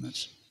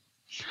advancements?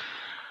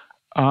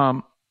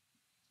 I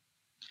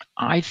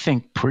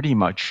think pretty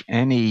much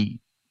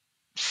any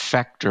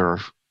sector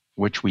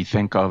which we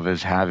think of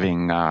as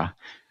having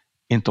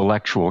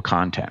intellectual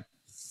content.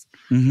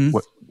 Mm-hmm.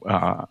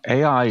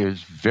 AI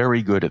is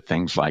very good at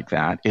things like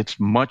that. It's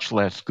much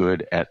less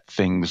good at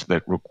things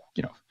that,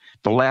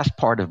 the last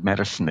part of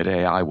medicine that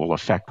AI will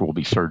affect will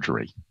be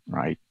surgery,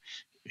 right?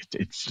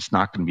 It's just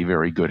not going to be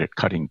very good at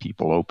cutting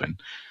people open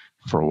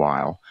for a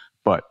while.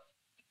 But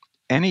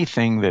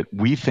anything that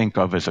we think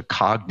of as a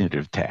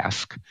cognitive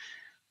task,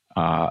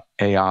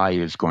 AI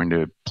is going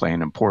to play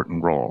an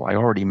important role. I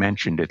already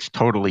mentioned it's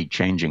totally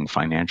changing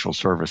financial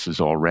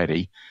services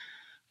already.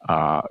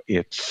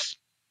 It's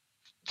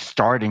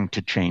starting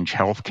to change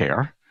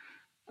healthcare,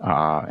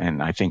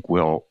 and I think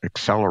will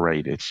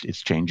accelerate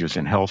its changes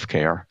in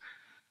healthcare.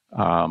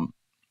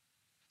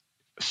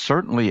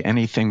 Certainly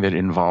anything that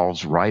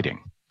involves writing.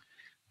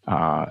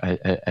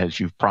 As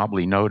you've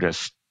probably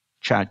noticed,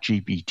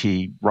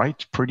 ChatGPT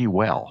writes pretty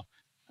well.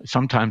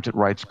 Sometimes it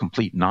writes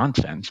complete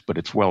nonsense, but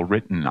it's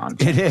well-written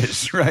nonsense. It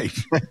is, right.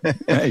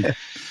 Right.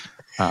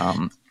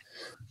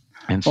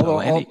 And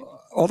so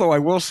although I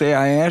will say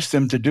I asked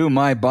them to do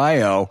my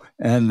bio,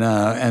 and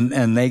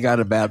they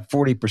got about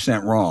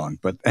 40% wrong.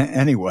 But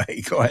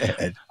anyway, go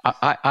ahead.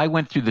 I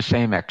went through the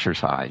same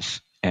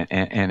exercise,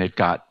 and it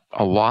got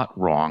a lot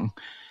wrong.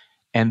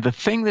 And the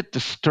thing that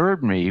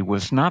disturbed me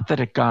was not that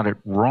it got it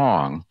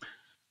wrong,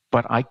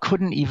 but I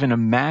couldn't even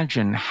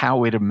imagine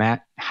how it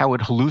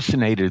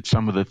hallucinated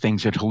some of the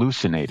things it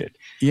hallucinated.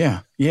 Yeah.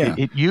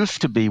 It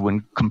used to be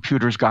when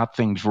computers got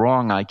things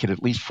wrong, I could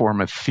at least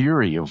form a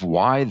theory of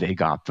why they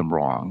got them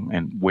wrong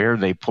and where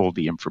they pulled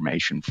the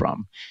information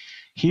from.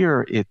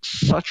 Here, it's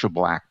such a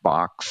black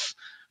box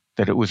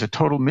that it was a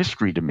total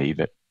mystery to me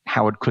that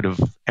how it could have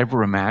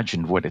ever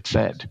imagined what it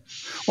said.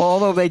 Well,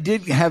 although they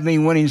did have me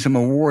winning some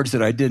awards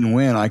that I didn't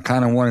win, I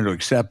kind of wanted to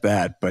accept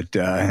that. But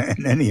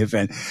in any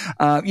event,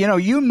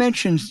 you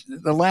mentioned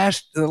the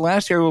last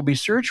area will be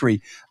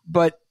surgery,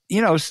 but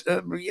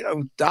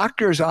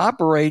doctors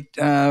operate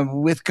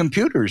with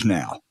computers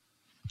now.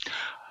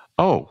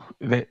 Oh,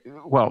 there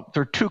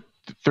are two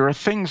there are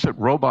things that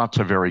robots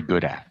are very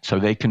good at. So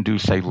they can do,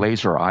 say,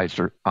 laser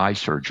eye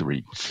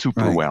surgery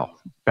super well,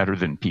 better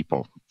than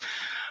people.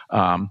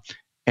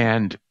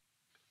 And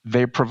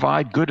they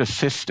provide good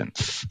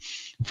assistance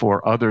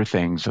for other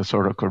things, a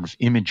sort of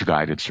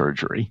image-guided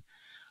surgery.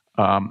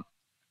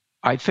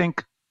 I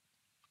think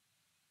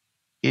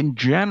in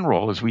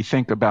general, as we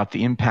think about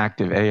the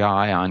impact of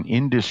AI on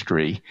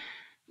industry,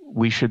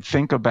 we should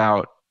think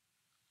about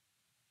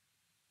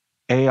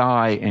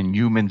AI and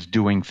humans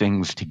doing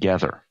things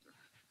together,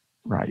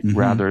 right?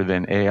 Rather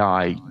than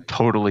AI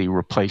totally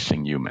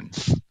replacing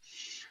humans.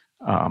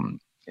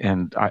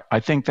 And I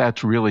think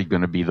that's really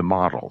going to be the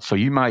model. So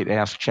you might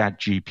ask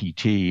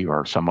ChatGPT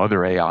or some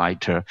other AI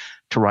to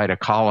write a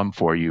column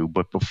for you,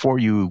 but before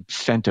you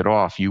sent it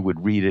off, you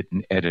would read it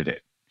and edit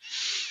it.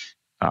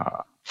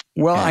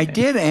 I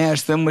did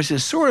ask them, which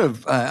is sort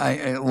of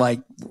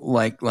like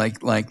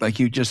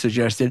you just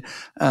suggested.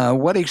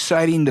 What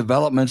exciting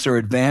developments or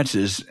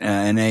advances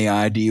in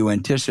AI do you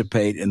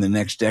anticipate in the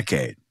next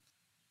decade?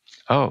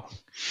 Oh,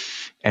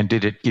 and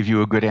did it give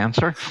you a good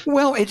answer?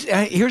 Well,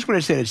 here's what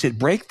it said. It said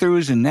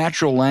breakthroughs in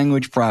natural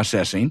language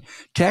processing,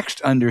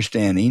 text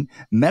understanding,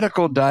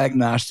 medical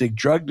diagnostic,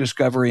 drug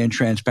discovery, and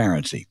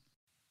transparency.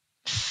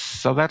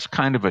 So that's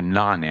kind of a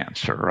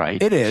non-answer,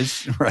 right? It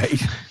is,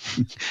 right.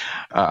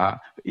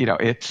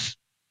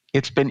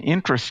 It's been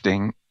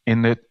interesting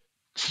in that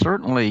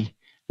certainly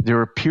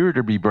there appear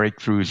to be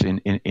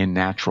breakthroughs in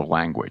natural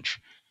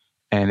language.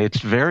 And it's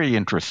very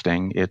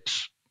interesting.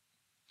 It's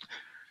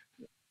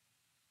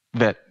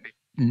that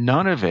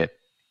none of it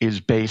is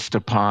based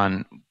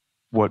upon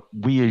what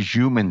we as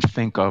humans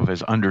think of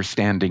as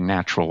understanding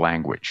natural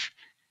language,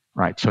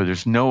 right? So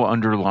there's no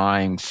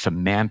underlying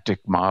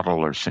semantic model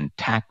or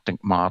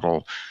syntactic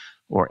model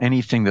or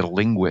anything that a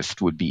linguist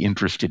would be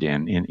interested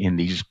in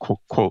these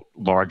quote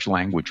large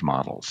language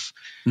models.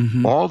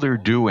 All they're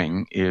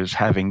doing is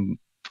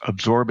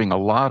absorbing a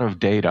lot of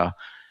data,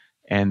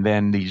 and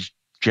then these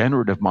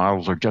generative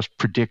models are just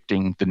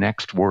predicting the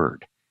next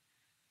word.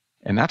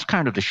 And that's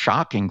kind of the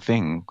shocking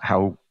thing,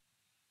 how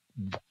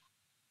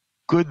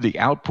good the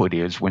output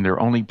is when they're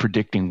only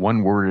predicting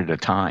one word at a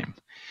time,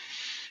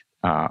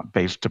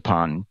 based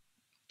upon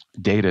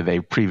data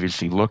they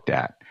previously looked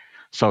at.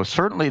 So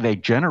certainly they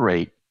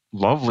generate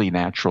lovely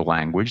natural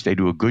language. They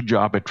do a good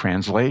job at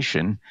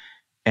translation,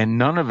 and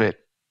none of it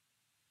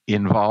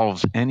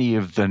involves any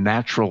of the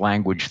natural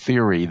language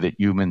theory that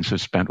humans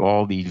have spent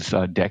all these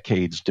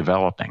decades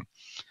developing.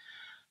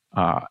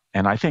 And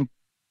I think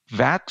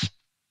that's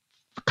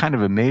the kind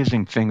of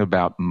amazing thing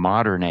about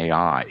modern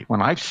AI.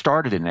 When I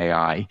started in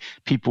AI,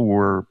 people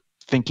were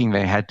thinking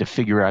they had to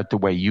figure out the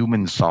way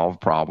humans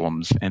solve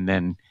problems and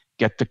then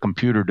get the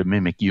computer to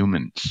mimic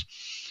humans.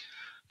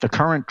 The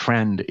current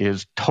trend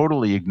is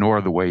totally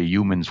ignore the way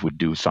humans would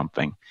do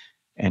something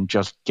and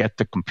just get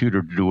the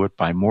computer to do it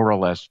by more or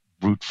less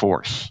brute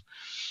force.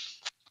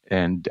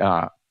 And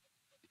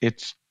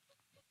it's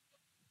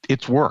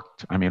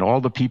worked. I mean,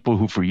 all the people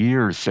who for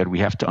years said we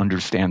have to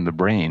understand the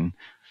brain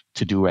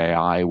to do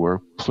AI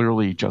were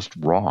clearly just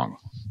wrong.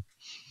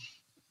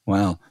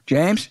 Wow.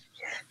 James?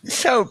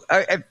 So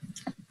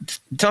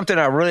something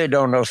I really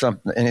don't know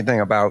anything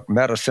about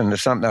medicine.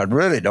 There's something I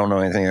really don't know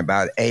anything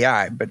about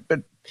AI, but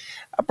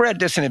I've read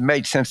this and it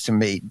made sense to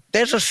me.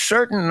 There's a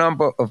certain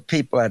number of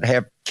people that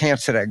have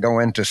cancer that go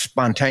into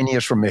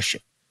spontaneous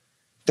remission.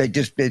 And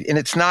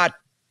it's not,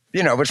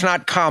 it's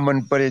not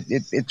common, but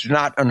it's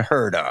not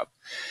unheard of.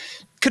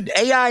 Could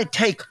AI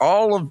take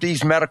all of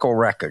these medical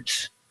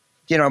records,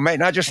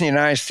 not just in the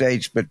United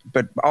States, but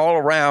all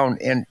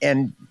around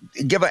and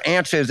give an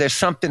answer? Is there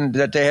something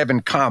that they have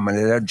in common?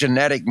 Is there a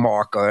genetic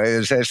marker?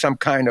 Is there some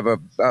kind of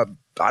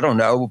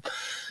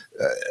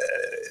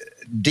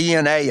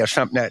DNA or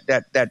something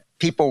that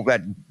people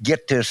that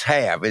get this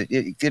have?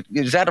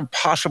 Is that a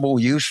possible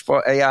use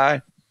for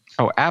AI?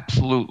 Oh,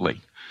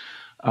 absolutely.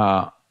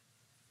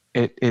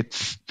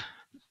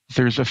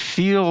 There's a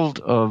field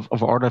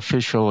of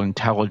artificial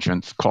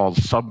intelligence called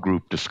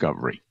subgroup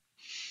discovery,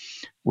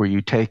 where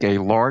you take a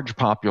large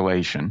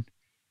population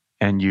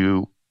and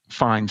you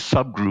find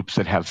subgroups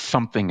that have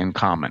something in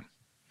common.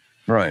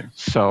 Right.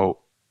 So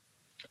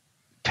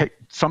take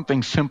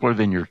something simpler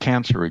than your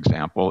cancer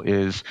example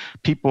is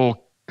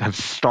people have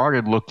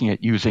started looking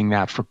at using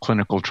that for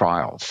clinical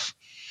trials.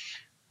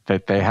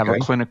 That they have a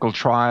clinical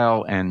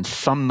trial and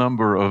some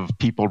number of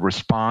people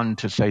respond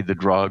to, say, the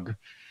drug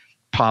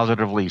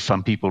positively,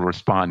 some people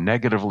respond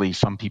negatively,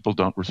 some people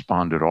don't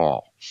respond at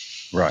all.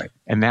 Right.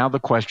 And now the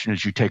question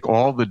is, you take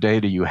all the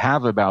data you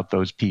have about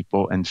those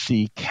people and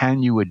see,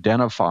 can you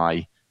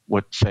identify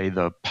what, say,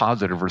 the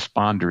positive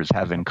responders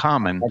have in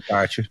common? I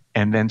got you.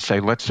 And then say,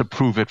 let's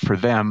approve it for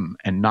them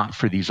and not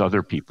for these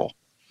other people.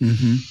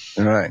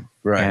 Mm-hmm. Right.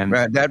 And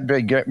that'd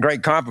be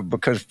great comfort,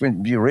 because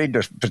when you read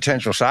the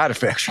potential side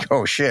effects, you go,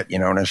 oh, shit,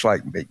 and it's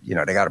like, they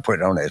got to put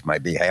it on there. It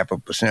might be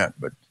 0.5%,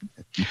 but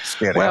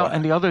well,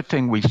 and the other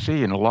thing we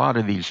see in a lot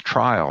of these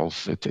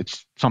trials,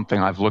 it's something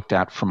I've looked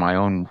at for my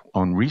own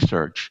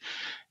research,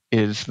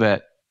 is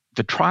that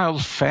the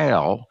trials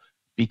fail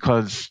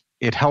because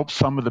it helps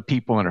some of the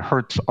people and it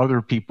hurts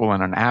other people,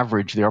 and on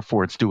average,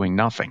 therefore, it's doing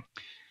nothing.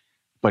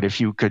 But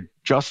if you could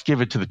just give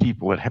it to the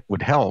people it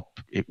would help,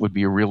 it would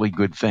be a really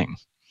good thing.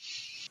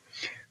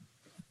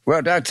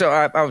 Well,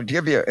 I would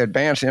give you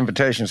advance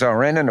invitation. So I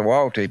ran into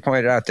Walter. He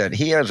pointed out that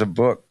he has a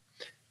book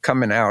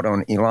coming out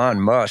on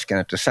Elon Musk, and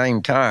at the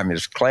same time,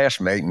 his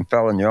classmate and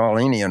fellow New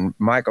Orleanian,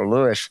 Michael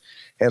Lewis,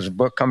 has a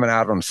book coming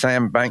out on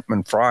Sam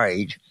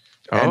Bankman-Fried.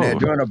 And they're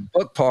doing a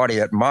book party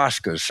at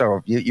Moscow.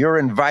 So you're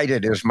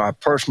invited as my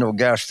personal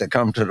guest to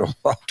come to the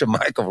Walter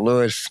Michael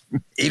Lewis,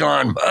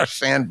 Elon Musk,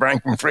 Sam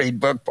Bankman-Fried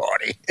book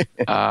party.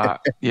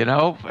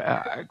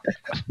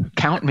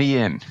 Count me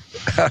in.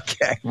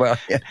 Okay. Well,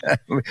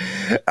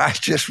 I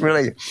just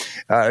really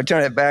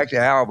turn it back to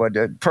Al,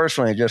 but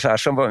personally, just I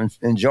somewhat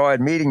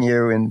enjoyed meeting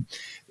you. And,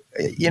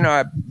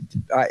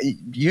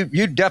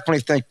 you definitely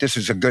think this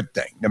is a good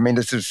thing. I mean,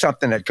 this is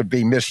something that could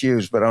be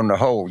misused, but on the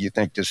whole, you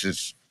think this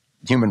is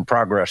human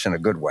progress in a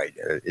good way.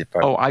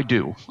 I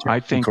do.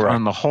 I think correct.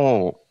 On the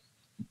whole,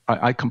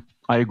 I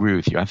agree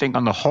with you. I think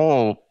on the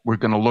whole, we're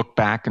going to look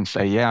back and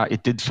say, yeah,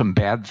 it did some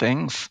bad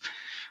things,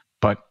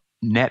 but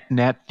net,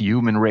 the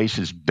human race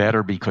is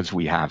better because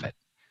we have it.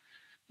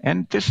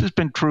 And this has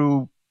been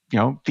true.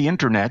 The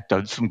internet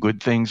does some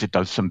good things. It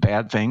does some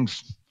bad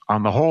things.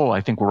 On the whole,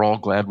 I think we're all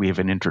glad we have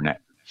an internet.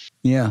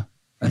 Yeah.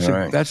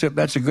 That's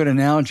a good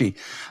analogy.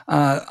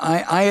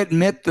 I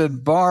admit the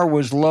bar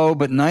was low,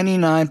 but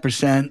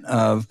 99%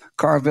 of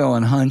Carville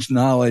and Hunt's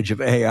knowledge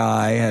of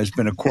AI has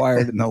been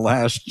acquired in the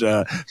last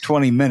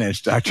 20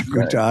 minutes, Dr.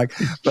 Guttag.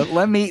 But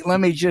let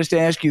me just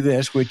ask you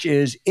this, which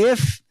is,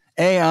 if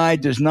AI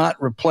does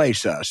not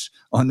replace us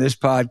on this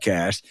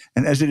podcast,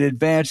 and as it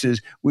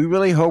advances, we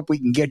really hope we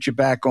can get you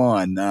back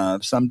on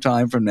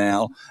sometime from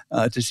now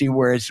to see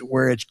where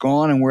it's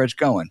gone and where it's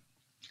going.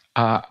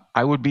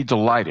 I would be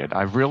delighted.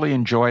 I've really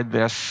enjoyed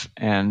this,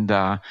 and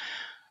I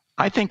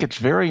think it's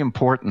very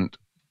important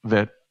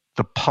that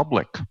the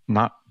public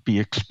not be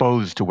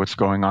exposed to what's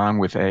going on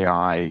with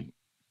AI,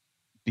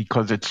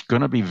 because it's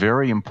going to be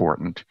very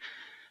important.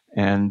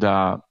 And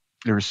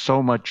there's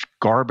so much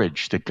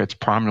garbage that gets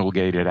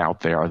promulgated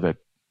out there that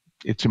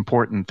it's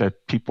important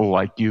that people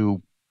like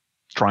you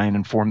try and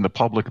inform the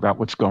public about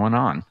what's going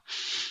on.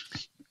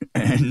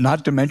 And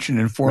not to mention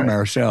inform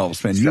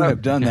ourselves. And you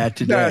have done that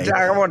today. No,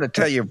 I want to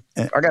tell you,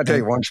 I got to tell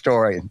you one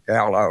story,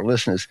 Al, our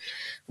listeners.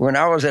 When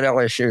I was at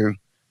LSU,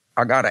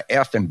 I got an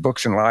F in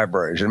books and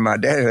libraries. And my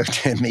dad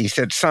looked at me, he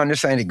said, son,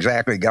 this ain't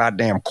exactly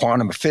goddamn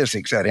quantum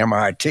physics at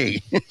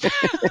MIT. In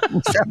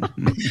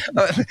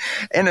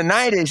the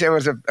 90s, there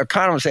was an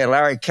economist,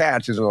 Larry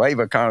Katz, who's a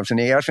labor economist, and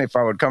he asked me if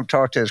I would come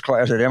talk to his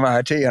class at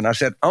MIT. And I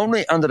said,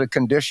 only under the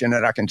condition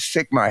that I can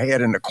stick my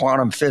head in the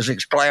quantum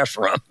physics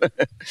classroom.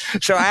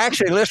 So I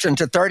actually listened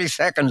to 30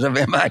 seconds of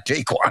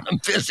MIT quantum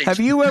physics. Have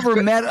you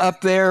ever met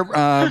up there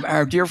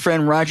our dear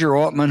friend Roger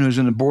Altman, who's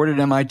on the board at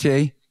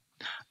MIT?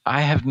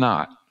 I have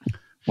not.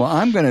 Well,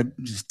 I'm going to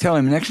tell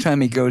him next time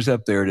he goes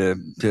up there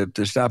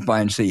to stop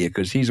by and see you,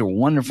 because he's a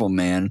wonderful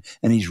man,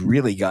 and he's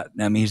really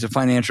he's a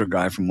financial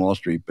guy from Wall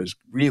Street, but he's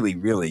really,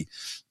 really,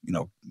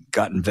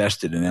 got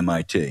invested in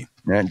MIT.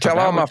 And tell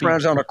all my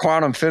friends on the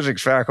quantum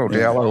physics faculty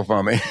hello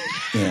for me.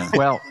 Yeah.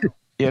 Well,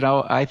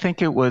 I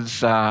think it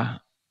was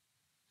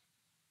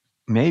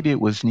maybe it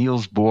was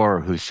Niels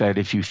Bohr who said,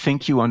 if you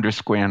think you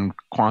understand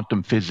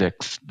quantum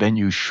physics, then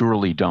you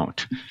surely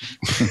don't.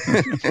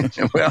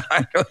 Well,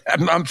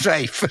 I'm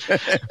safe.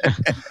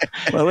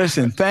 Well,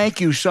 listen, thank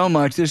you so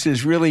much. This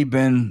has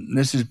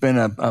been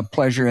a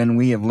pleasure, and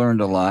we have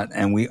learned a lot,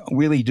 and we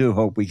really do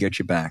hope we get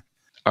you back.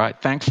 All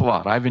right. Thanks a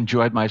lot. I've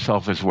enjoyed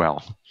myself as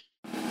well.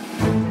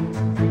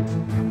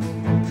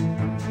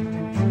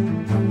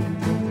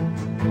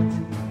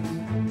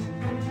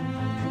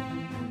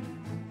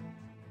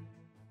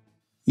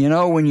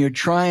 When you're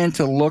trying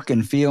to look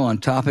and feel on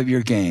top of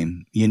your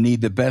game, you need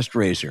the best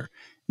razor.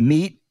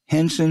 Meet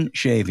Henson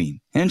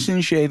Shaving.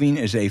 Henson Shaving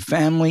is a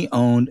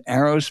family-owned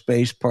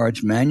aerospace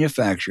parts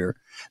manufacturer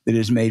that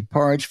has made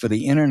parts for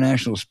the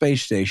International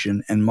Space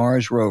Station and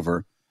Mars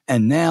rover,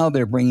 and now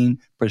they're bringing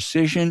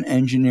precision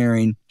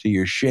engineering to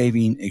your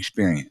shaving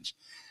experience.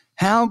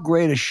 How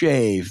great a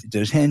shave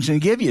does Henson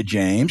give you,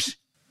 James?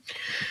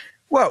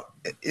 Well,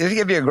 it'll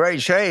give you a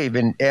great shave,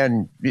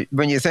 and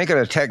when you think of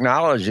the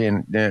technology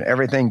and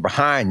everything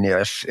behind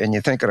this, and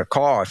you think of the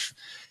cost,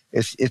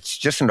 it's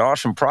just an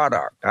awesome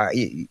product.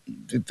 I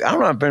don't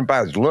know if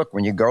anybody's looked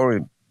when you go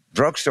to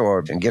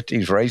drugstore and get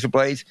these razor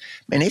blades.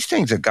 Man, these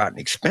things have gotten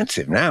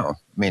expensive now. I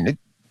mean,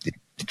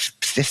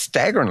 it's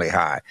staggeringly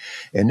high,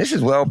 and this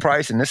is well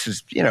priced, and this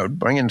is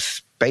bringing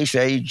space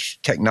age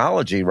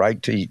technology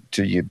right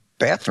to your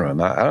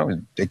bathroom.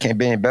 It can't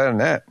be any better than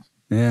that.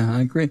 Yeah,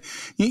 I agree.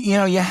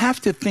 You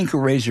have to think of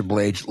razor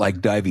blades like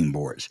diving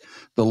boards.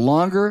 The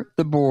longer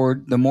the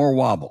board, the more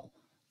wobble.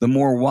 The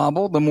more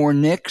wobble, the more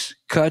nicks,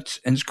 cuts,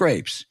 and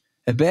scrapes.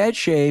 A bad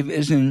shave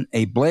isn't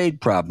a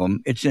blade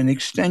problem, it's an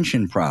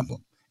extension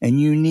problem, and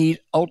you need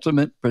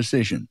ultimate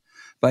precision.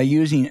 By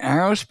using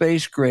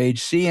aerospace-grade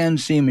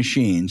CNC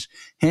machines,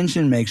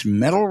 Henson makes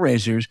metal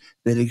razors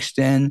that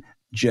extend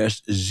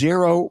just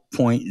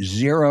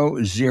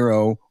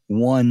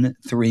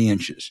 0.0013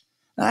 inches.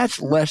 Now,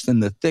 that's less than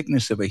the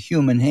thickness of a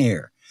human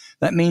hair.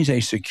 That means a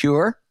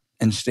secure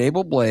and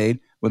stable blade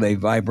with a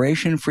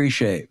vibration-free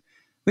shave.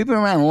 We've been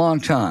around a long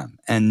time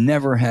and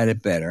never had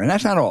it better. And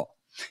that's not all.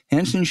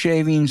 Henson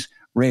Shaving's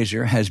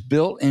razor has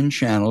built-in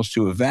channels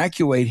to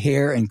evacuate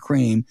hair and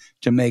cream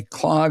to make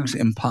clogs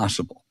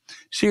impossible.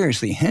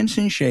 Seriously,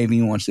 Henson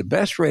Shaving wants the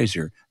best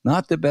razor,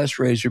 not the best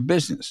razor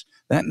business.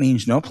 That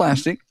means no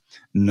plastic,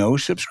 no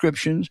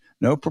subscriptions,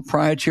 no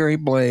proprietary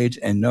blades,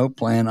 and no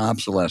planned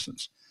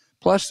obsolescence.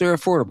 Plus, they're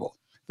affordable.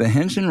 The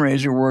Henson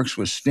razor works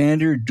with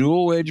standard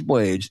dual-edge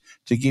blades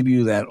to give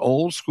you that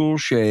old-school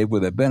shave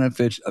with the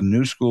benefits of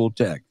new-school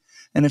tech.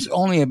 And it's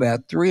only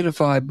about $3 to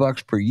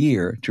 $5 per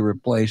year to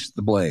replace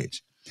the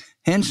blades.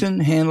 Henson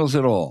handles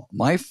it all.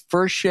 My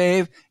first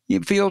shave,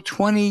 you feel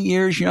 20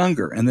 years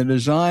younger, and the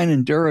design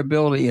and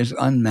durability is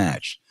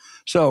unmatched.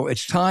 So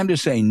it's time to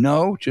say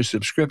no to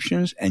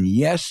subscriptions and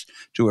yes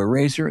to a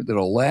razor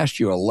that'll last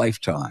you a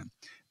lifetime.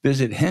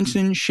 Visit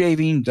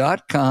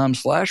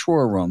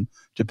hensonshaving.com/warroom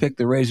to pick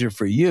the razor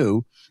for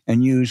you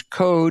and use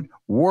code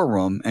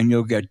WARROOM, and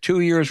you'll get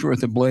 2 years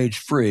worth of blades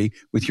free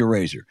with your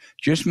razor.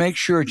 Just make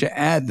sure to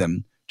add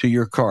them to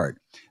your cart.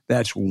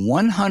 That's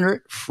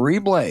 100 free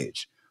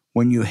blades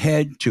when you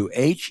head to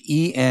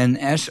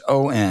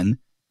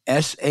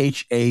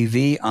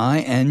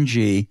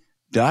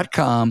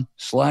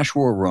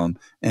hensonshaving.com/warroom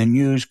and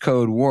use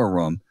code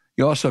WARROOM.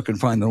 You also can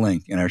find the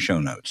link in our show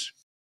notes.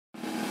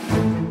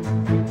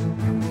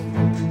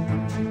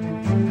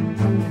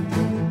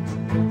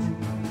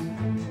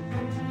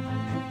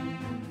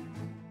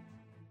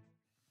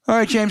 All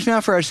right, James,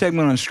 now for our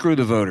segment on Screw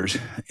the Voters.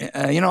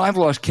 I've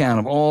lost count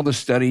of all the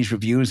studies,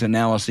 reviews,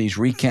 analyses,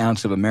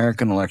 recounts of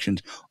American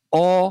elections,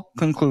 all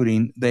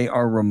concluding they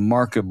are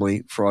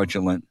remarkably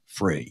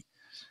fraudulent-free.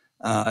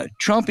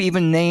 Trump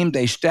even named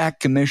a stacked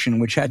commission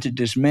which had to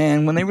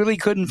disband when they really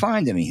couldn't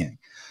find anything.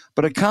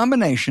 But a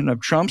combination of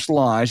Trump's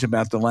lies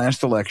about the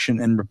last election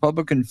and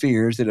Republican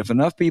fears that if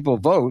enough people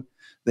vote,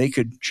 they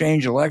could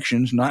change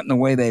elections, not in the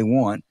way they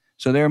want,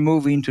 so they're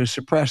moving to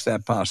suppress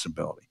that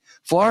possibility.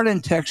 Florida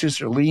and Texas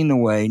are leading the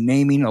way,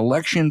 naming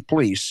election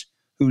police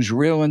whose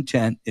real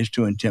intent is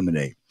to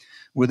intimidate.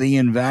 With the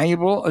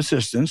invaluable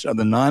assistance of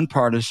the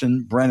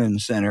nonpartisan Brennan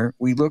Center,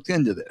 we looked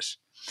into this.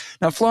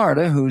 Now,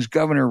 Florida, whose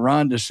Governor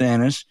Ron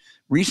DeSantis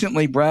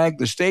recently bragged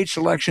the state's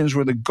elections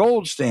were the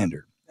gold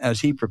standard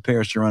as he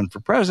prepares to run for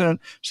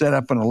president, set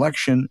up an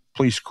election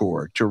police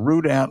corps to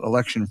root out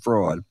election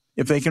fraud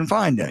if they can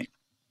find any.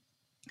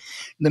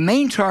 The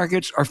main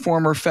targets are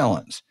former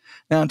felons.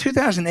 Now, in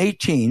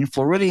 2018,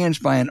 Floridians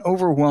by an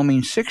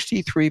overwhelming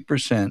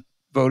 63%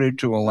 voted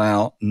to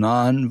allow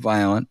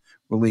nonviolent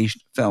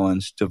released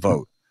felons to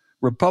vote.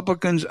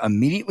 Republicans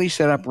immediately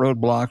set up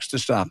roadblocks to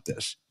stop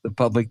this. The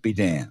public be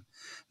damned.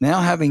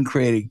 Now, having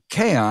created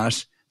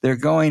chaos, they're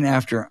going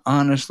after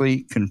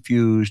honestly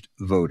confused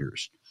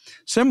voters.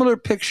 Similar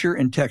picture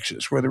in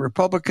Texas, where the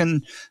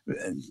Republican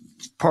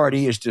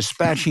Party is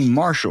dispatching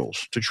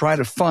marshals to try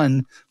to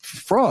fund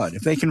fraud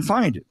if they can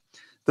find it.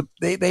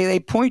 They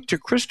point to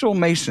Crystal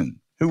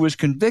Mason, who was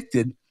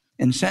convicted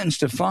and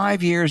sentenced to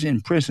 5 years in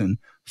prison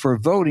for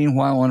voting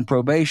while on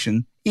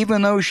probation,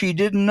 even though she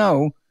didn't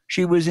know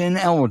she was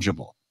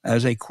ineligible,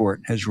 as a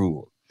court has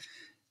ruled.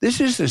 This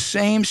is the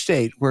same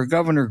state where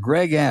Governor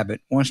Greg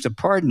Abbott wants to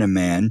pardon a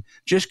man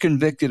just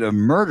convicted of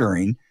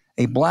murdering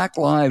a Black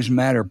Lives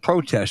Matter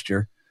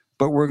protester,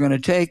 but we're going to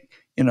take,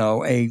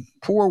 a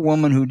poor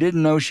woman who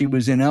didn't know she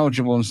was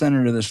ineligible and send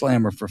her to the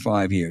slammer for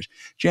 5 years.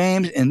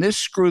 James, in this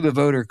Screw the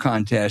Voter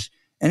contest,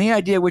 any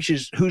idea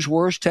who's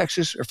worse,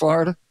 Texas or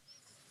Florida?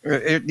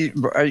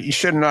 You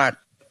should not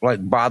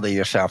bother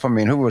yourself. I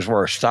mean, who was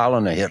worse,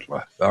 Stalin or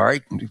Hitler? All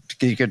right,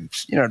 you could,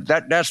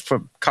 that's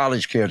for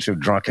college kids who are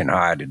drunk and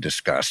high to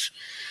discuss.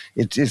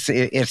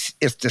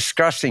 It's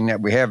disgusting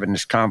that we have in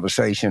this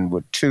conversation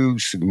with two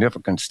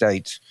significant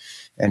states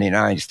in the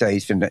United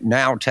States, and that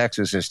now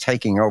Texas is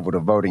taking over the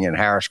voting in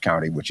Harris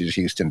County, which is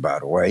Houston, by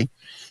the way,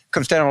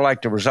 because they don't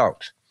like the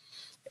results.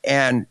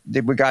 And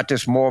we got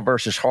this Moore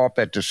versus Harp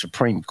at the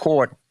Supreme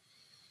Court,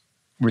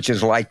 which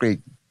is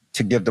likely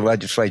to give the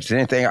legislature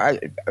anything.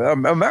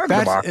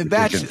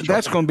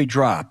 That's going to be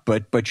dropped,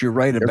 but you're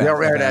right about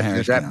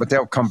that. But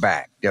they'll come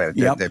back. They're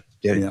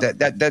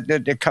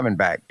coming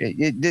back.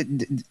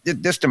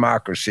 This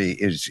democracy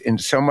is in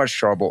so much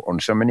trouble on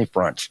so many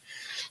fronts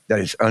that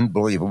it's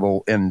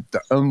unbelievable. And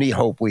the only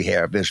hope we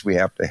have is we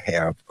have to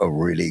have a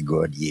really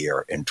good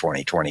year in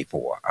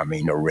 2024. I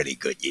mean, a really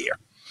good year.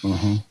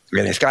 Mm-hmm.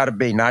 And it's got to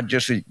be not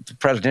just a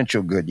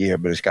presidential good year,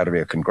 but it's got to be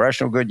a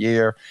congressional good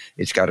year.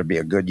 It's got to be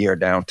a good year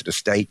down to the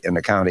state and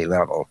the county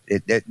level.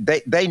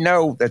 They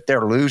know that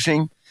they're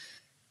losing,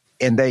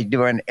 and they're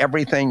doing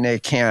everything they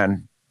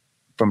can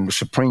from the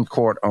Supreme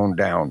Court on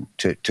down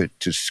to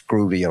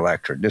screw the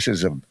electorate. This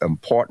is an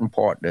important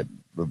part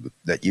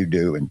that you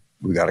do, and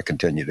we got to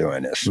continue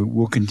doing this.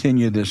 We'll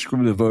continue the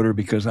screw the voter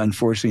because,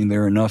 unfortunately,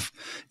 there are enough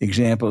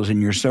examples.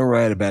 And you're so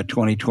right about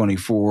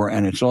 2024.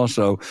 And it's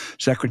also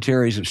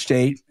secretaries of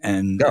state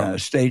and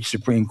state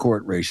Supreme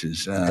Court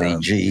races.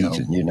 AGs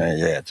and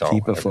it's all.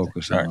 Keep a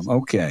focus on them.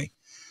 Okay.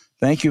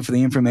 Thank you for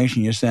the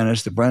information you sent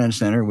us, the Brennan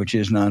Center, which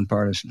is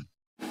nonpartisan.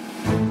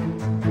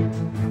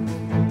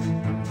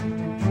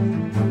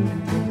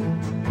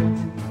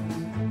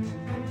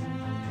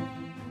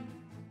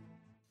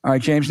 All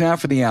right, James, now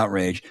for the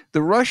outrage.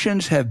 The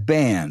Russians have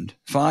banned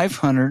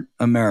 500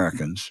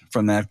 Americans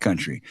from that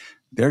country.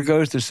 There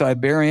goes the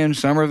Siberian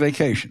summer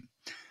vacation.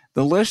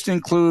 The list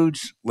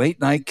includes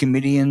late-night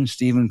comedian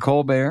Stephen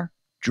Colbert,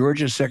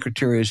 Georgia's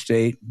Secretary of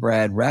State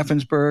Brad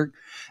Raffensperger,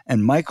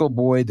 and Michael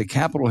Boyd, the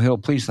Capitol Hill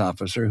police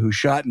officer who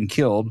shot and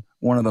killed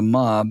one of the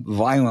mob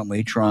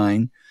violently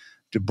trying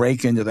to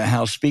break into the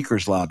House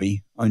Speaker's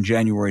lobby on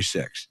January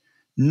 6th.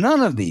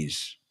 None of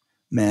these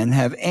men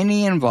have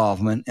any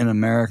involvement in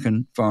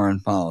American foreign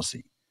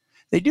policy.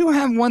 They do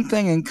have one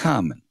thing in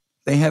common.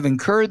 They have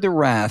incurred the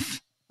wrath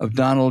of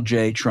Donald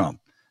J. Trump,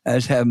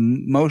 as have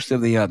most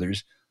of the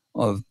others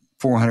of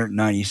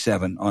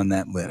 497 on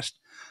that list.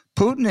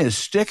 Putin is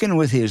sticking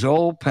with his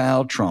old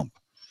pal Trump.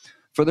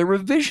 For the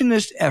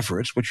revisionist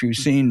efforts, which we've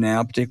seen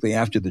now, particularly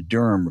after the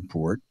Durham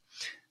report,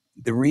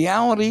 the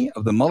reality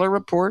of the Mueller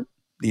report,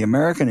 the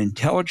American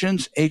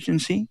Intelligence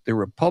Agency, the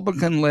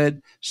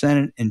Republican-led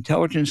Senate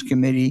Intelligence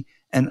Committee,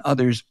 and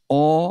others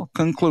all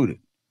concluded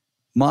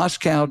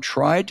Moscow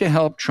tried to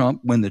help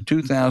Trump win the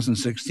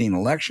 2016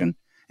 election,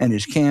 and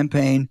his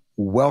campaign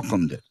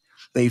welcomed it.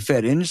 They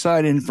fed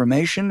inside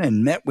information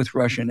and met with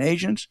Russian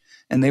agents,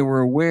 and they were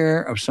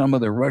aware of some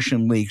of the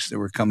Russian leaks that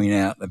were coming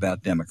out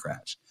about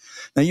Democrats.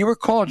 Now, you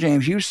recall,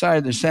 James, you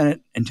cited the Senate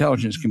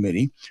Intelligence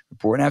Committee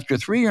report. After a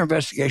 3-year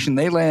investigation,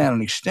 they laid out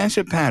an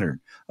extensive pattern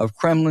of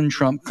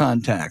Kremlin-Trump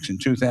contacts in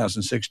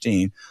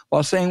 2016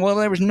 while saying, well,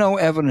 there was no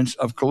evidence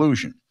of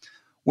collusion.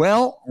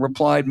 Well,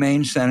 replied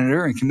Maine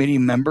Senator and committee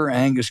member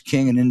Angus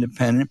King, an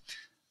independent,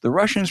 the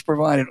Russians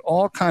provided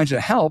all kinds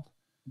of help,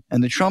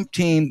 and the Trump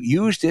team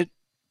used it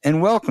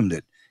and welcomed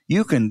it.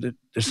 You can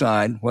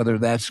decide whether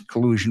that's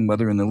collusion,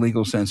 whether in the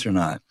legal sense or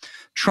not.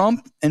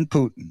 Trump and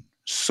Putin,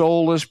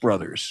 soulless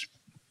brothers.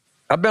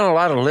 I've been on a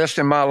lot of lists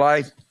in my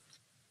life,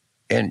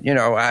 and,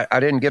 I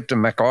didn't get the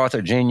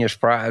MacArthur Genius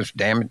Prize,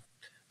 damn it.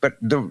 But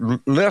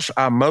the list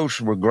I most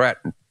regret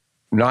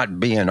not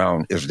being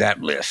on is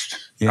that list.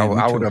 Yeah,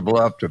 I would have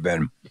loved to have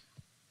been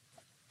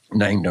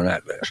named on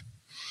that list.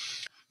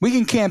 We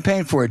can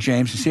campaign for it,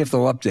 James, and see if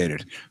they'll update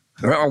it.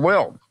 I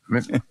will.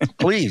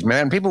 Please,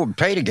 man. People would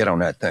pay to get on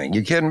that thing.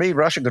 You kidding me?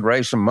 Russia could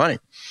raise some money.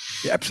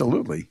 Yeah,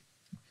 absolutely.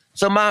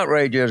 So my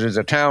outrage is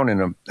a town in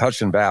the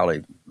Hudson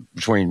Valley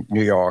between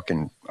New York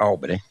and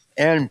Albany.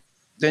 And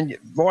then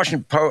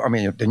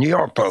the New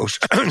York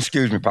Post,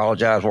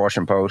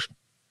 Washington Post,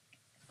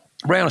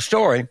 ran a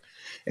story,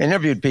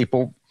 interviewed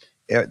people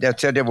that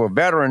said they were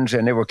veterans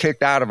and they were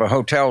kicked out of a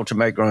hotel to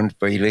make runs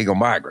for illegal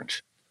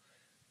migrants.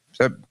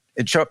 So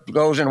it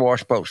goes in the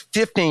Washington Post.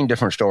 15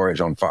 different stories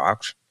on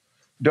Fox.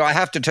 Do I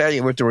have to tell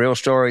you what the real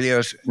story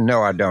is?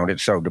 No, I don't.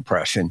 It's so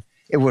depressing.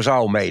 It was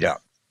all made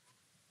up.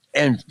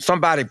 And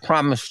somebody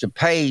promised to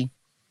pay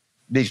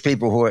these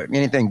people who are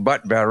anything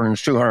but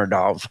veterans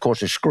 $200. Of course,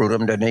 they screwed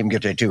them. Didn't even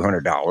get their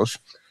 $200.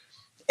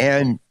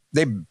 And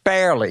they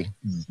barely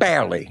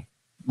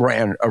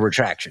ran a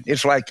retraction.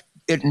 It's like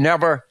it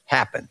never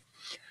happened.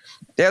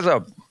 There's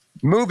a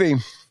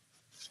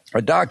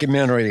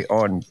documentary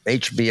on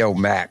HBO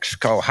Max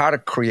called How to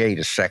Create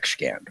a Sex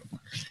Scandal.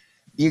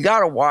 You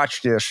got to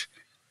watch this,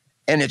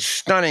 and it's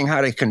stunning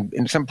how they can,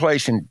 in some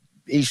place in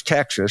East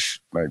Texas,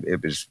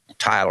 it was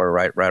Tyler,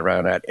 right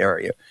around that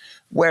area,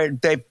 where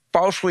they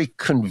falsely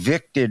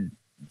convicted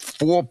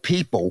 4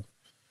 people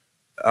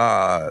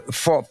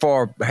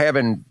for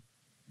having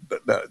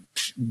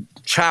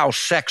child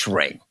sex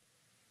rape.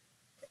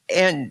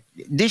 And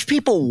these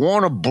people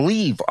want to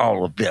believe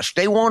all of this.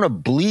 They want to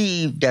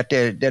believe that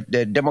they're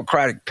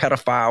Democratic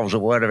pedophiles or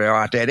whatever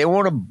are out there. They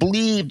want to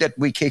believe that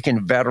we're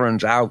kicking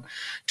veterans out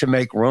to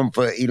make room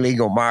for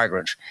illegal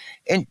migrants.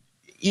 And,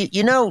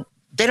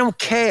 they don't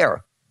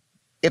care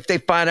if they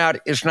find out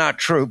it's not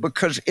true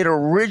because it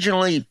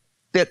originally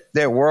fit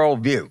their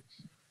worldview.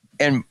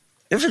 And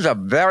this is a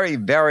very,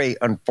 very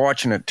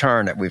unfortunate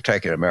turn that we've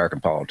taken in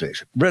American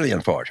politics. Really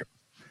unfortunate.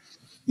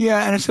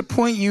 Yeah, and it's a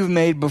point you've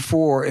made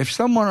before. If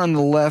someone on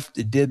the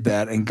left did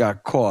that and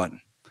got caught,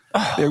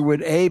 there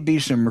would, be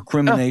some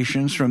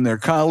recriminations from their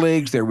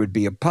colleagues, there would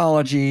be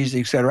apologies,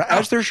 et cetera,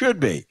 as there should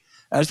be.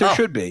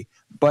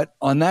 But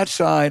on that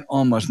side,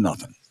 almost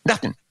nothing.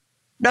 Nothing.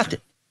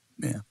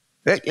 Yeah.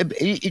 They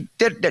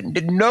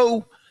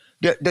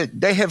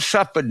have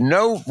suffered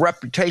no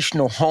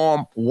reputational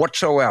harm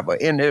whatsoever.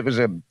 And there was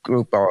a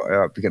group,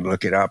 if you can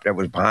look it up, that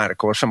was behind, of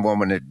course, some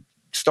woman that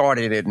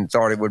started it and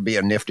thought it would be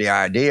a nifty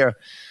idea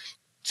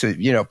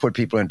to, put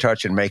people in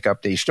touch and make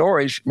up these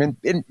stories. And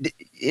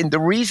the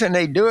reason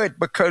they do it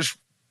because,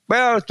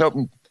 well,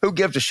 who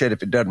gives a shit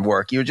if it doesn't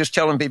work? You're just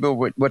telling people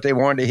what they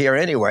wanted to hear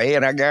anyway.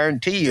 And I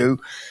guarantee you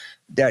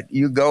that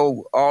you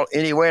go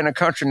anywhere in the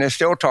country and they're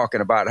still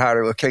talking about how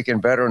they were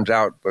kicking veterans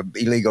out for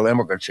illegal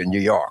immigrants in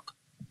New York.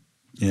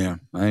 Yeah,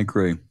 I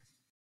agree.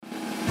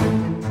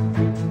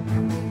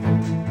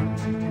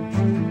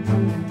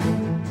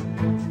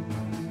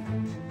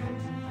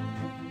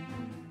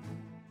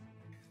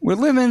 We're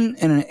living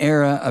in an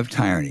era of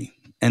tyranny,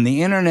 and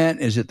the internet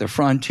is at the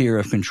frontier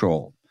of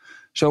control.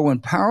 So when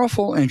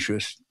powerful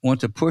interests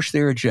want to push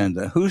their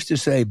agenda, who's to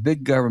say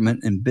big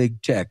government and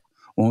big tech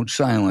won't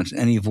silence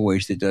any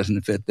voice that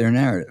doesn't fit their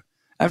narrative?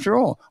 After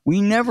all,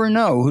 we never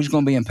know who's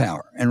going to be in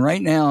power. And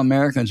right now,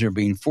 Americans are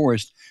being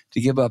forced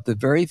to give up the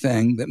very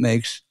thing that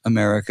makes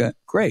America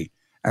great,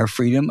 our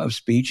freedom of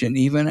speech and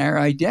even our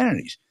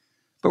identities.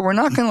 But we're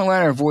not going to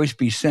let our voice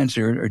be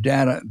censored or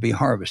data be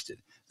harvested.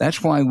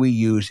 That's why we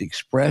use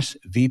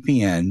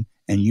ExpressVPN,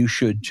 and you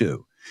should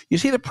too. You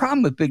see, the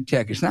problem with big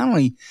tech is not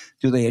only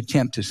do they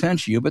attempt to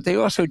censor you, but they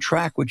also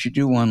track what you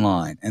do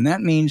online. And that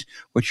means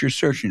what you're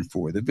searching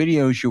for, the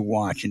videos you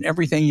watch, and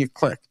everything you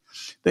click.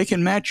 They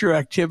can match your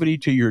activity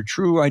to your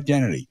true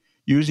identity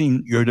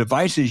using your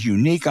device's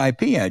unique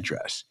IP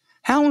address.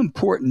 How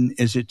important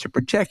is it to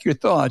protect your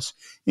thoughts,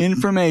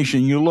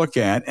 information you look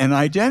at, and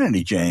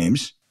identity,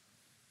 James?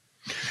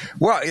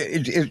 Well,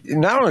 it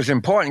not only is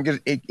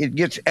important, it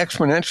gets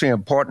exponentially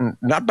important,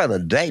 not by the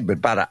day,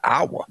 but by the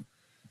hour.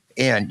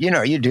 And,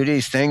 you do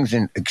these things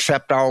and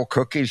accept all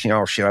cookies, shit,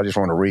 I just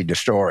want to read the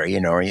story,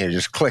 and you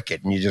just click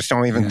it and you just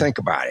don't even think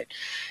about it.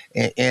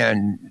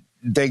 And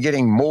they're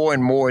getting more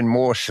and more and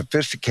more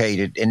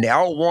sophisticated, and they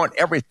all want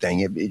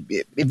everything.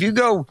 If you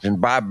go and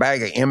buy a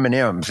bag of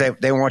M&Ms,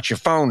 they want your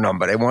phone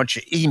number, they want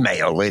your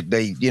email,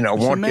 they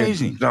want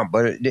amazing. your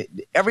number.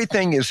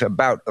 Everything is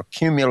about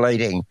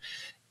accumulating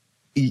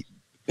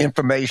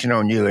information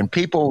on you, and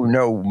people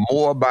know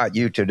more about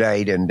you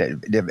today than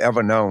they've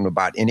ever known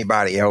about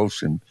anybody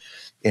else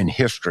in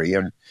history.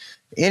 And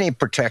any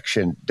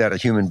protection that a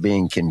human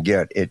being can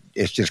get,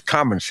 it's just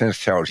common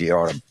sense tells you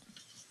ought to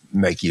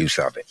make use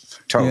of it.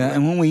 Totally. Yeah,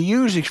 and when we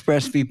use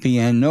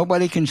ExpressVPN,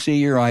 nobody can see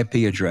your IP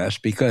address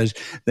because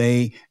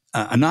they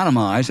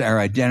anonymize our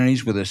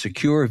identities with a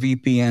secure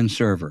VPN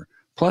server.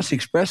 Plus,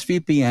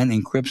 ExpressVPN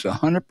encrypts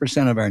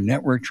 100% of our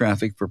network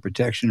traffic for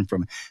protection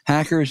from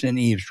hackers and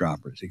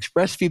eavesdroppers.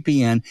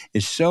 ExpressVPN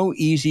is so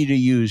easy to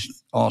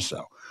use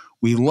also.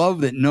 We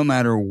love that no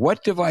matter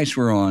what device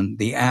we're on,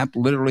 the app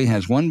literally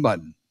has one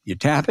button. You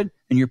tap it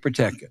and you're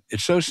protected.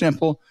 It's so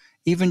simple,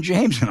 even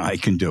James and I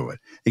can do it.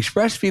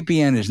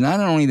 ExpressVPN is not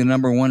only the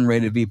 #1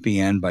 rated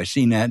VPN by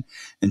CNET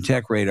and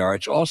TechRadar,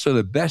 it's also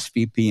the best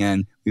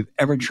VPN we've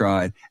ever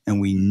tried,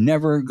 and we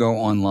never go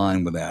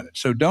online without it.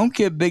 So don't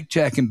give big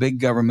tech and big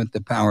government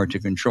the power to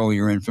control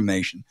your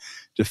information.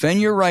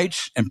 Defend your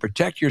rights and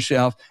protect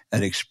yourself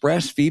at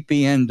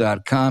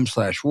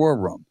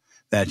expressvpn.com/warroom.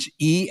 That's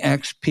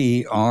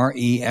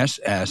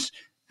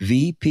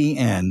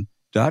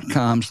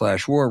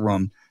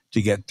expressvpn.com/warroom.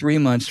 to get 3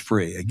 months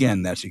free.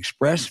 Again, that's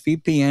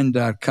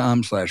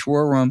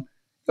expressvpn.com/warroom.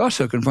 You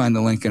also can find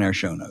the link in our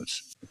show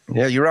notes.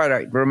 Yeah, you're right.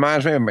 It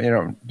reminds me of,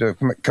 the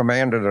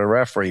command of the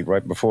referee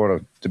right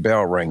before the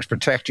bell rings.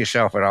 Protect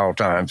yourself at all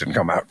times and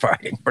come out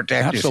fighting.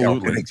 Protect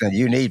yourself.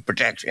 You need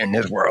protection in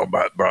this world,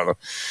 brother.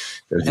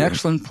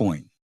 Excellent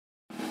point.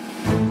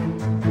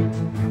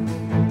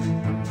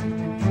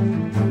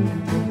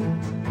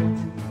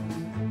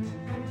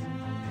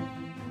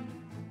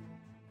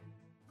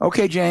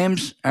 Okay,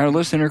 James, our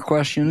listener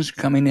questions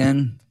coming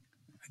in.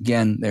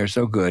 Again, they're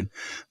so good.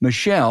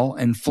 Michelle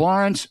in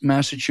Florence,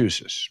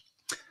 Massachusetts.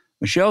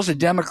 Michelle's a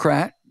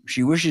Democrat.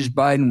 She wishes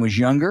Biden was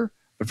younger,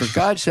 but for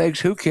God's sakes,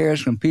 who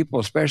cares when people,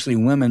 especially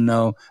women,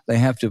 know they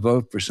have to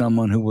vote for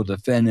someone who will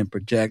defend and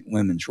protect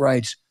women's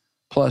rights,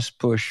 plus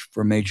push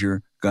for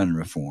major gun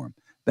reform?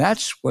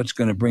 That's what's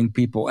going to bring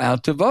people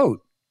out to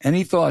vote.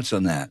 Any thoughts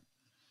on that?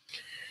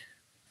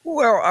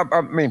 Well,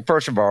 I mean,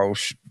 first of all,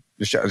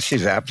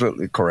 she's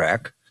absolutely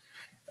correct.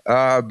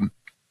 And,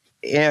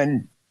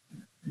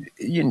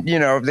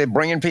 they're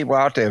bringing people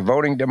out there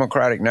voting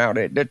Democratic now.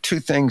 There are two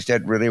things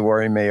that really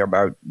worry me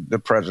about the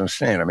president's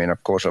stand. I mean,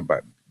 of course,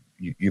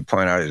 you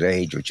point out his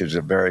age, which is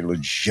a very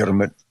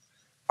legitimate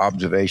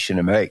observation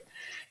to make.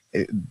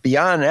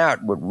 Beyond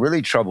that, what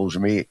really troubles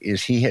me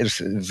is he has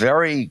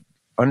very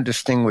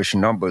undistinguished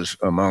numbers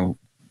among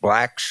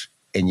blacks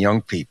and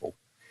young people.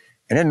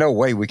 And there's no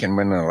way we can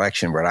win an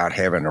election without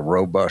having a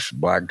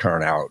robust black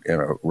turnout and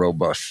a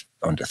robust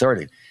under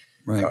 30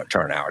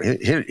 turnout.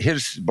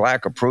 His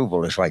black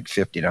approval is like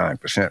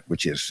 59%,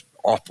 which is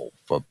awful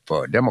for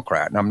a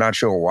Democrat. And I'm not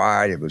sure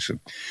why. It was a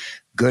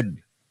good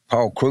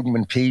Paul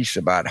Krugman piece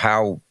about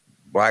how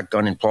black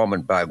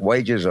unemployment, black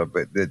wages are,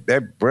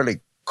 they're really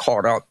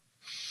caught up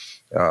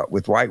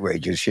with white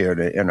wages here.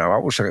 And I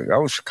was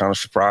kind of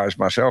surprised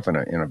myself in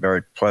a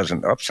very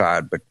pleasant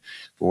upside. But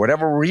for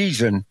whatever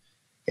reason,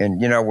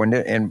 and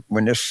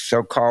when this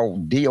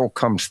so-called deal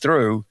comes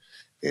through,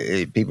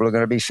 people are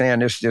going to be saying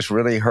this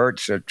really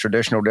hurts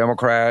traditional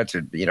Democrats.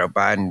 And,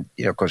 Biden,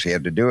 because he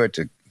had to do it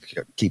to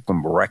keep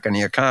them wrecking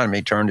the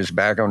economy, turned his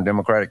back on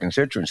Democratic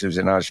constituencies.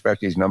 And I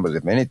expect these numbers,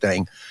 if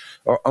anything,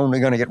 are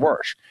only going to get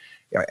worse.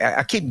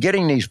 I keep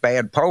getting these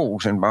bad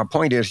polls, and my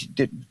point is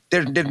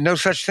there's no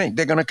such thing.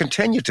 They're going to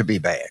continue to be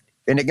bad,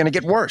 and they're going to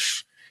get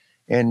worse.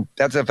 And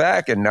that's a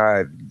fact. And,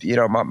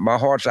 my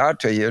heart's out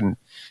to you and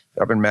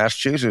up in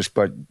Massachusetts,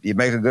 but you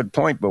make a good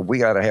point, but we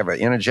got to have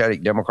an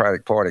energetic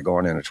Democratic Party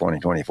going into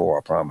 2024,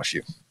 I promise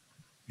you.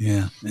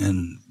 Yeah,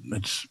 and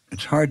it's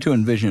hard to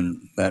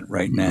envision that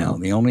right now.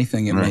 The only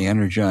thing it may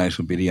energize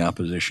will be the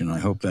opposition. I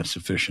hope that's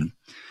sufficient.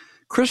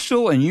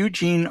 Crystal in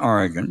Eugene,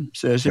 Oregon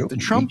says if the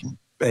Trump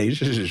base,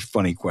 this is a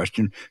funny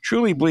question,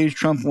 truly believes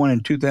Trump won in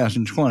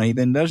 2020,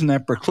 then doesn't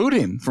that preclude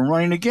him from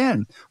running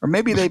again? Or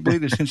maybe they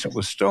believe that since it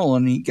was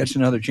stolen, he gets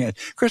another chance.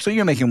 Crystal,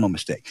 you're making one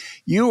mistake.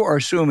 You are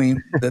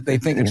assuming that they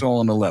think it's all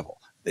on the level.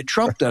 That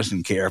Trump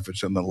doesn't care if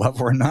it's on the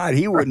level or not.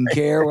 He wouldn't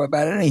care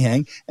about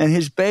anything. And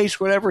his base,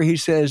 whatever he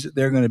says,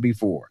 they're going to be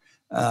for.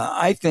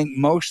 I think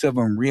most of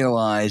them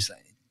realize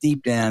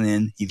deep down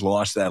in he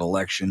lost that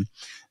election.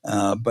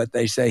 But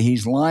they say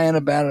he's lying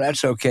about it.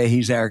 That's okay.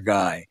 He's our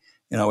guy.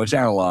 It's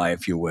our lie,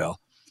 if you will.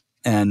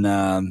 And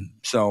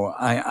so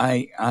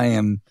I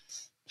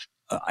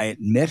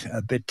admit,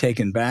 a bit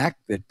taken back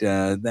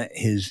that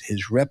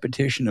his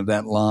repetition of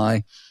that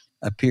lie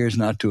appears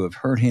not to have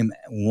hurt him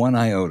one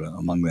iota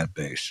among that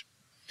base.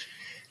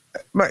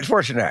 It's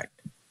worse than that.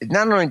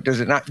 Not only does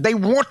it not, they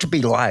want to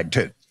be lied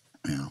to.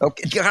 Yeah.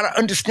 Okay, you got to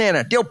understand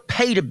that. They'll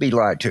pay to be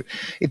lied to.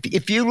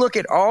 If you look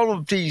at all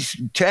of these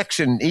texts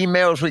and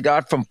emails we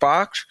got from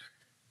Fox,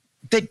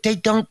 they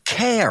don't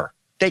care.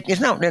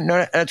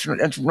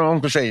 That's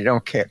wrong to say they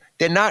don't care.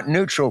 They're not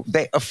neutral.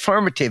 They're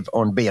affirmative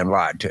on being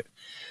lied to.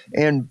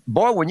 And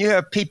boy, when you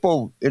have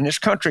people in this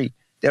country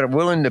that are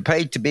willing to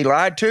pay to be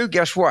lied to,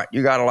 guess what?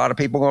 You got a lot of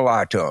people going to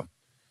lie to them.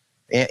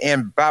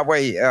 And by the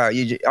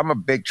way, I'm a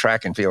big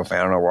track and field fan.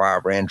 I don't know why I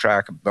ran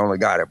track. I'm the only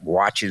guy that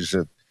watches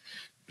the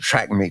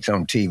track meets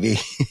on TV.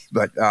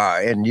 But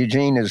and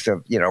Eugene is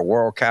the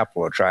world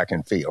capital of track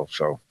and field.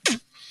 So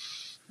it's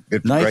a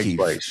great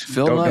place.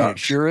 Phil Knight, it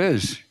sure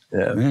is.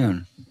 Yeah,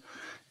 man,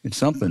 it's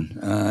something.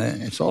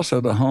 It's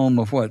also the home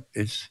of what?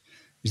 Is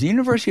the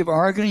University of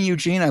Oregon in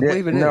Eugene? I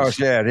believe it is.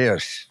 No, it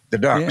is. The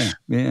Ducks.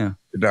 Yeah.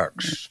 The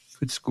Ducks.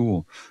 Good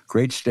school.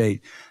 Great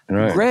state.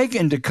 Right. Greg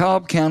in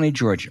DeKalb County,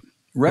 Georgia,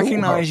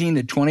 recognizing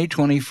that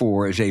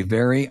 2024 is a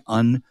very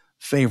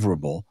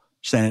unfavorable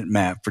Senate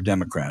map for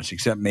Democrats,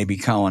 except maybe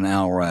Colin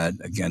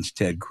Alrod against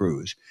Ted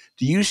Cruz.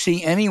 Do you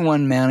see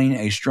anyone mounting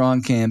a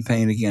strong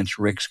campaign against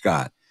Rick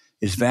Scott?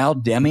 Is Val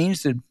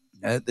Demings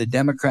the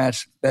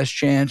Democrats' best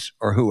chance,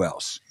 or who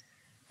else?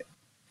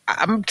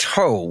 I'm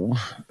told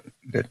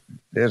that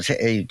there's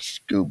a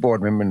school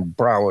board member in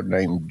Broward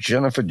named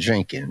Jennifer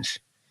Jenkins,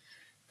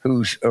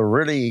 who's a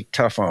really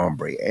tough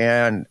hombre.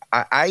 And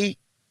I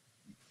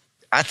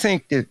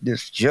think that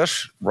this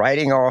just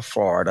writing off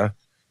Florida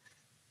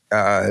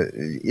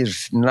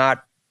is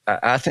not –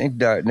 I think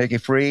Nikki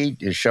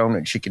Fried has shown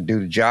that she can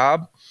do the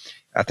job.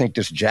 I think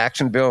this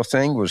Jacksonville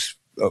thing was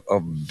a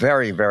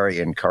very, very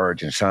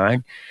encouraging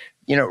sign.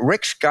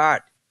 Rick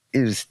Scott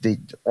is the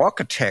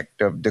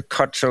architect of the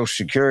cut Social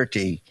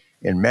Security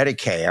and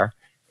Medicare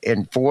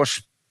and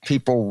force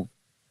people –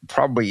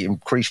 probably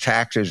increase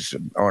taxes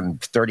on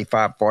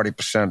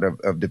 35-40%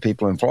 of the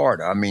people in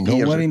Florida. I mean, he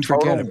is a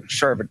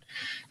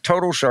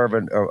total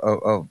servant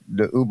of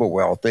the uber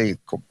wealthy.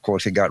 Of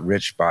course, he got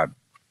rich by,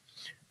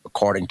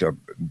 according to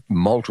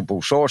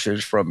multiple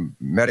sources, from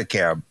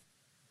Medicare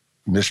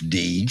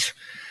misdeeds.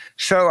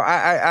 So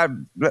I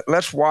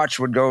let's watch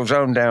what goes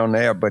on down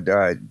there. But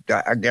I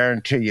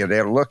guarantee you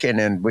they're looking,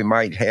 and we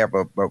might have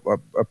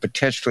a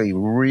potentially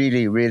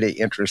really, really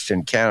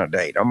interesting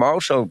candidate. I'm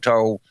also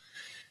told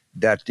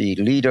that the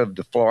leader of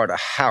the Florida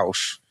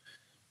House,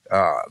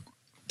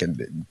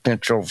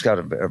 Pinchill's got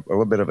a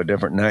little bit of a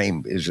different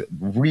name, is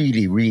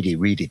really, really,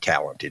 really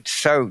talented.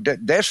 So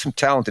there's some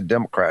talented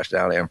Democrats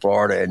down there in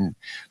Florida, and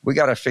we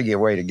got to figure a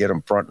way to get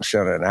them front and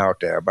center and out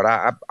there. But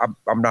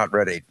I'm not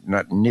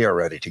near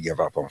ready to give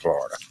up on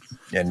Florida.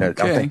 And I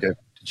think the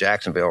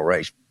Jacksonville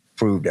race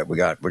proved that we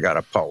got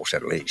a pulse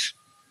at least.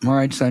 All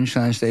right,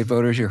 Sunshine State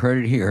voters, you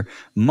heard it here.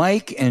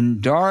 Mike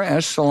in Dar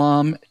es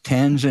Salaam,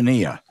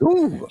 Tanzania,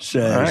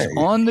 says,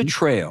 on the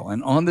trail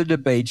and on the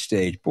debate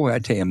stage, boy, I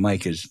tell you,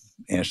 Mike has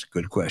asked a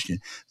good question.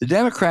 The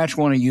Democrats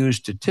want to use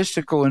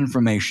statistical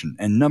information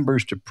and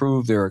numbers to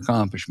prove their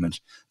accomplishments.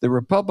 The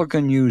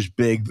Republicans use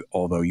big,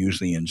 although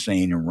usually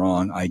insane and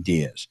wrong,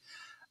 ideas.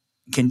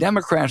 Can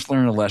Democrats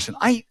learn a lesson?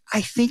 I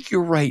think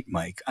you're right,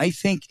 Mike. I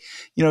think,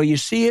 you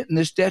see it in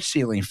this debt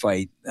ceiling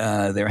fight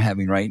they're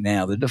having right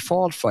now, the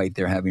default fight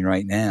they're having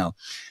right now.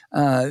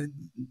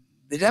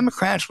 The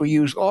Democrats will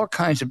use all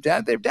kinds of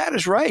data. Their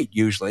data's right,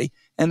 usually,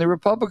 and the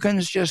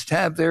Republicans just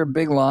have their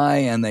big lie,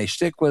 and they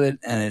stick with it,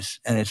 and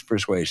it's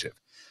persuasive.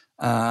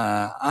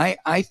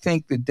 I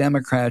think the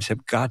Democrats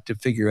have got to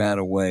figure out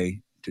a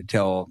way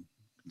to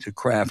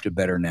craft a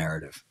better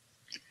narrative.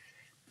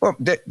 Well,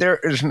 there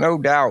is no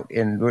doubt,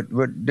 and what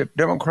the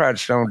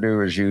Democrats don't do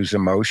is use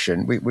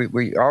emotion. We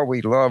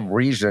love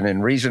reason,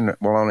 and reason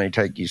will only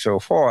take you so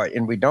far,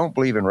 and we don't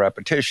believe in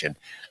repetition.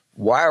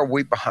 Why are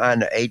we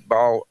behind the 8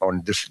 ball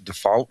on this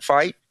default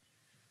fight?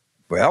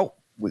 Well,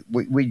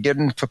 we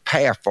didn't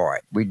prepare for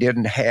it. We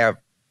didn't have,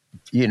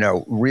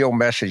 real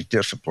message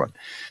discipline.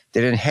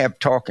 They didn't have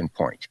talking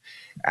points.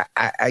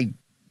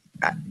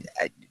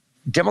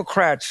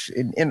 Democrats,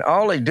 and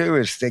all they do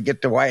is they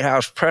get the White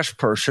House press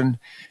person,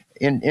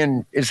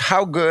 and is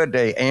how good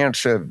they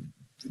answer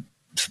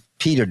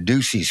Peter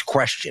Doocy's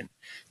question.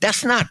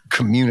 That's not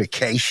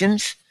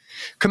communications.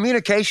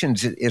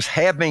 Communications is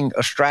having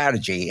a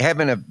strategy,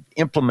 having an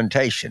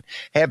implementation,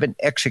 having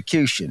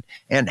execution,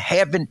 and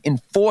having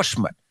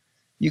enforcement.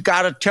 You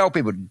got to tell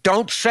people,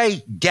 don't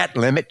say debt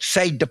limit,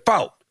 say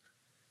default.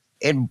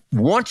 And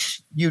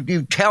once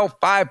you tell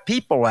 5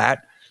 people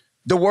that,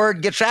 the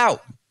word gets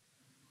out.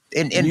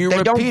 And you they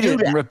repeat don't do it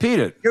that. and repeat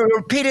it. You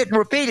repeat it and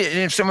repeat it.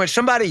 And so when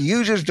somebody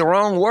uses the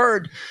wrong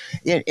word,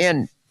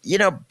 boy,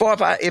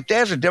 if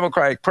there's a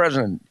Democratic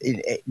president,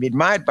 in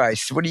my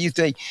advice, what do you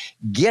think?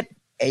 Get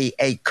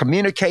a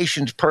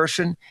communications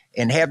person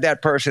and have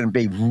that person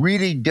be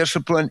really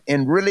disciplined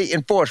and really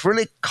enforce,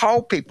 really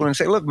call people and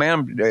say, look,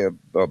 ma'am,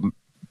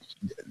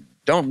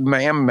 don't,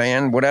 ma'am,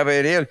 man, whatever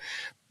it is,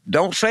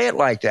 don't say it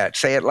like that.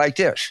 Say it like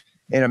this.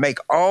 And it'll make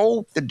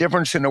all the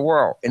difference in the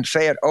world, and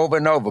say it over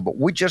and over. But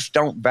we just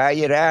don't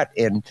value that.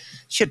 And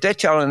shit, they're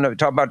talking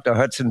about the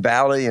Hudson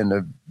Valley and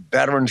the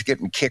veterans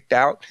getting kicked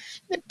out.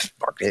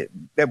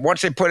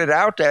 Once they put it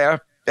out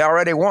there, they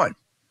already won.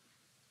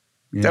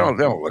 Yeah. They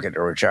don't look at the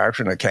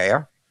retraction or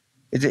care.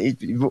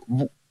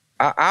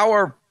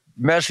 Our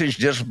message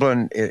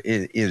discipline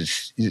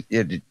is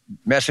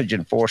message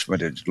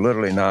enforcement is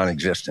literally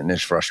non-existent.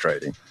 It's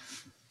frustrating.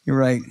 You're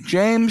right.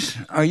 James,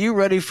 are you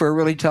ready for a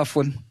really tough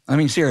one? I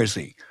mean,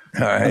 seriously.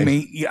 All right. I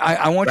mean,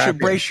 I want you to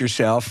brace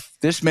yourself.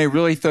 This may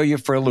really throw you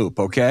for a loop,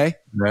 okay?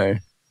 Right.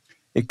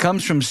 It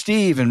comes from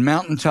Steve in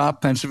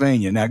Mountaintop,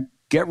 Pennsylvania. Now,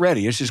 get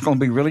ready. This is going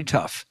to be really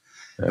tough.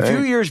 A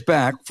few years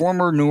back,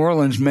 former New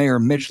Orleans Mayor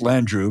Mitch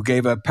Landrieu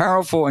gave a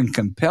powerful and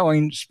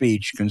compelling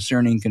speech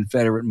concerning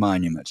Confederate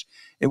monuments.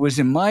 It was,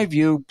 in my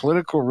view,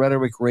 political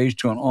rhetoric raised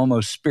to an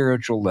almost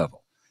spiritual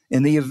level.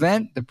 In the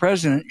event the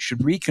president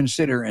should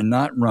reconsider and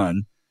not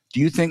run, do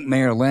you think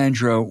Mayor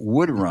Landrieu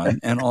would run?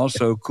 And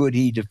also, could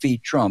he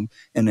defeat Trump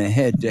in a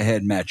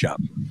head-to-head matchup?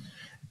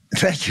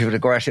 Thank you for the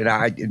question.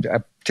 I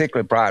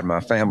particularly pride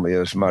my family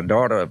is my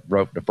daughter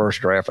wrote the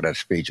first draft of that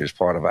speech as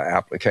part of our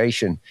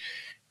application.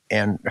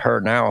 And her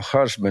now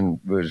husband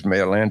was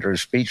Mayor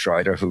Landrieu's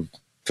speechwriter who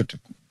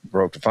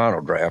wrote the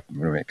final draft.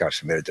 When it got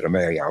submitted to the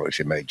mayor, he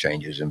obviously made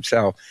changes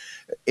himself.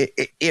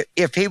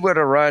 If he would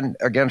have run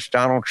against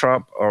Donald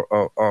Trump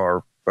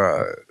or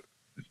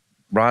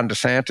Ron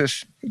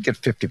DeSantis, he'd get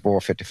 54,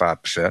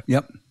 55%.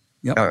 Yep.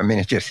 I mean,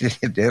 it's just,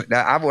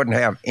 I wouldn't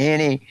have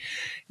any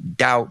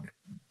doubt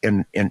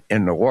in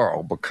the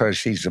world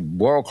because he's a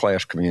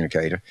world-class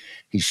communicator.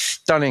 He's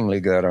stunningly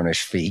good on his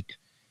feet.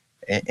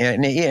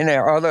 And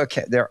there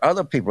are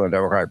other people in the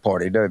Democratic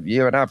Party.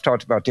 You and I have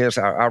talked about this.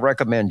 I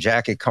recommend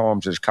Jackie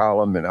Combs'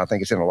 column, and I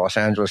think it's in the Los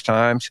Angeles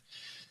Times.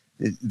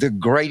 The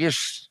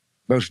greatest,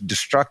 most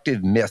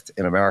destructive myth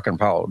in American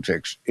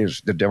politics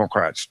is the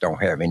Democrats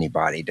don't have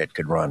anybody that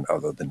could run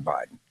other than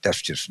Biden.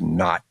 That's just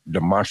not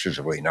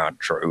demonstratively not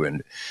true.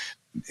 And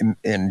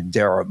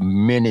there are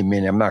many,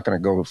 many. I'm not going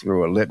to go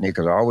through a litany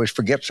because I always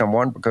forget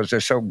someone because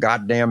there's so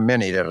goddamn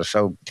many that are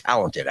so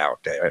talented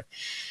out there.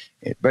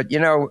 But,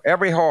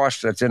 every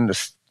horse that's in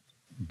the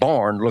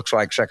barn looks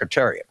like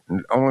Secretariat.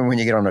 And only when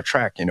you get on the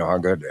track, you know how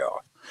good they are.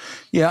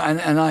 Yeah,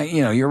 and I,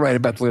 you're right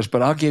about the list,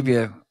 but I'll give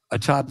you a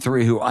top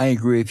 3 who I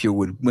agree with you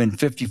would win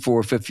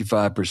 54,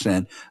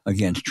 55%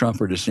 against Trump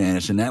or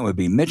DeSantis, and that would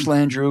be Mitch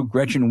Landrieu,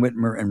 Gretchen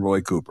Whitmer, and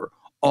Roy Cooper.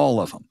 All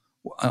of them.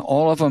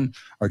 All of them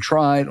are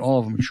tried. All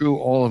of them are true.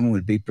 All of them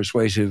would be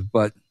persuasive,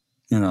 but,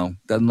 doesn't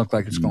look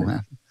like it's going to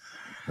happen.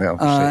 Well,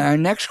 our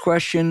next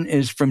question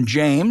is from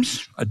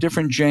James, a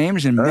different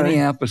James in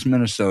Minneapolis,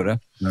 Minnesota.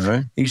 All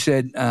right. He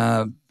said,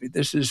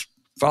 this is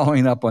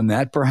following up on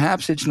that.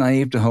 Perhaps it's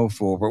naive to hope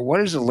for, but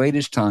what is the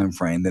latest time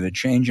frame that a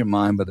change of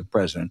mind by the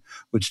president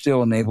would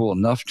still enable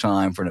enough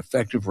time for an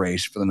effective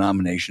race for the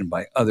nomination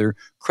by other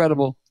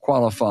credible,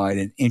 qualified,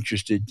 and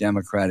interested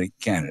Democratic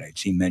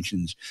candidates? He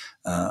mentions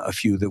a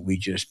few that we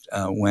just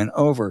went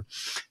over.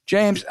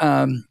 James,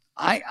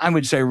 I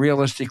would say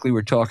realistically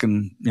we're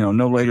talking,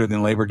 no later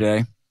than Labor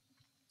Day.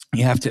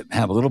 You have to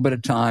have a little bit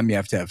of time. You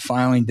have to have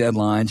filing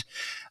deadlines.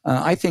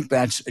 I think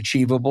that's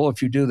achievable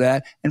if you do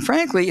that. And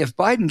frankly, if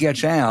Biden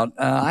gets out,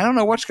 I don't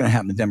know what's going to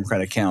happen to the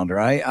Democratic calendar.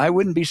 I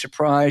wouldn't be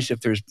surprised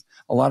if there's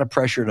a lot of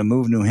pressure to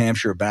move New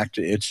Hampshire back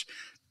to its,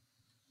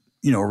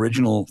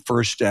 original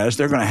first status.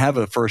 They're going to have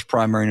a first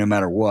primary no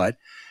matter what.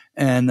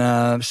 And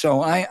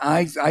so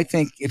I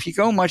think if you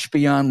go much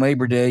beyond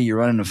Labor Day, you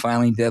run into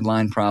filing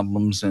deadline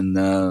problems. And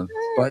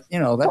but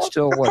that's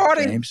still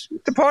James?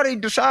 The party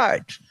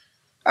decides.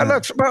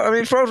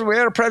 Suppose we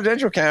had a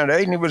presidential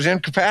candidate and he was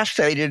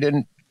incapacitated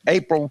in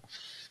April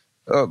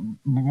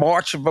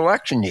March of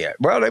election yet.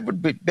 Well,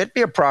 it'd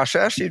be a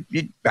process.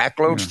 You'd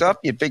backload stuff.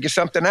 You'd figure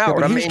something out.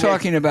 Yeah, but he's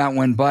talking about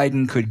when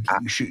Biden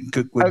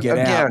would get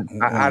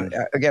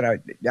out.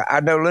 I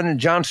know Lyndon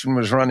Johnson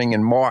was running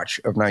in March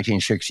of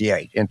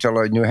 1968 until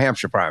a New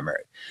Hampshire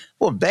primary.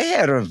 Well, they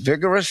had a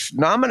vigorous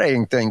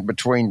nominating thing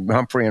between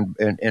Humphrey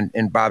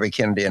and Bobby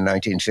Kennedy in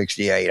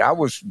 1968. I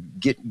was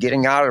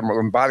getting out of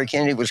when Bobby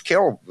Kennedy was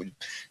killed,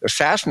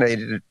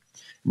 assassinated at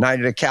night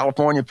of the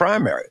California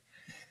primary.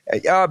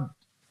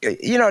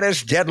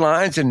 There's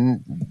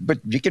deadlines, but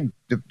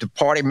the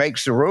party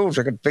makes the rules.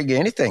 They can figure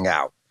anything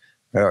out.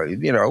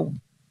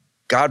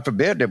 God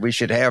forbid that we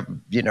should have,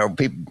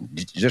 people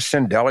just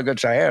send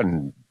delegates there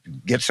and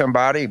get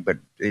somebody, but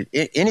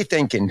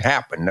anything can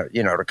happen.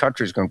 The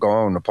country's going to go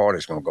on, the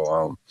party's going to go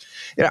on.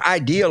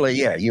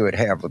 Ideally, you would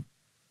have a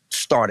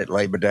start at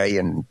Labor Day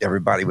and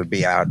everybody would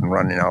be out and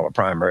running all the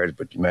primaries,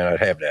 but you may not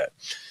have that.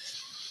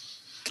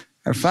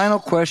 Our final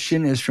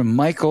question is from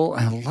Michael.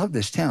 I love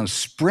this town,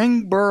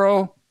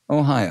 Springboro,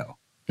 Ohio.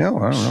 No,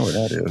 I don't know what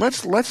that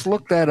is. Let's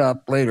look that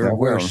up later,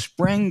 where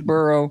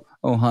Springboro,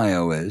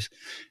 Ohio is.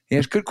 He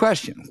has a good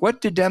question.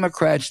 What do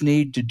Democrats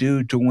need to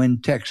do to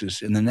win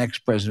Texas in the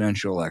next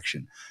presidential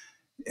election?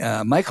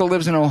 Michael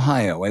lives in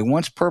Ohio, a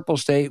once purple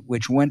state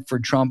which went for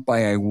Trump by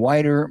a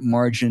wider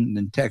margin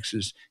than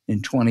Texas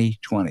in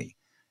 2020.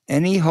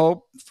 Any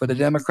hope for the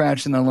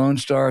Democrats in the Lone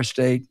Star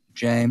State,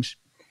 James?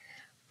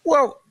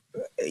 Well,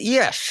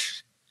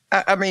 yes.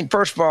 I mean,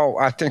 first of all,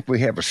 I think we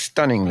have a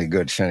stunningly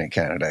good Senate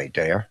candidate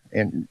there.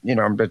 And,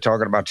 I'm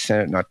talking about the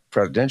Senate, not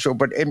presidential.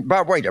 But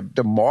by the way,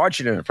 the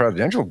margin in the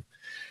presidential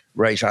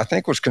race, I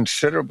think, was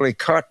considerably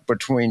cut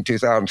between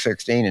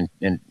 2016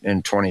 and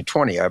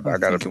 2020. I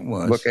got to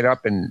look it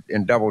up and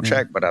double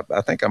check, but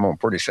I think I'm on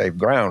pretty safe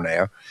ground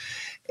now.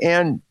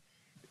 And,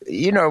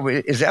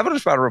 it's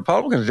evidenced by the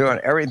Republicans doing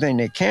everything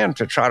they can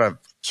to try to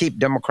keep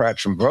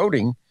Democrats from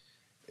voting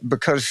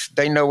because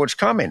they know what's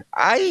coming.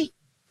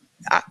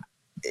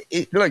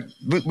 Look,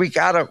 we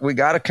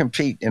gotta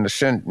compete in the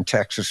Senate in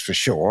Texas for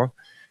sure.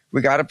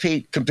 We got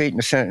to compete in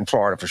the Senate in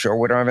Florida for sure.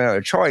 We don't have any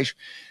other choice.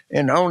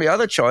 And the only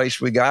other choice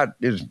we got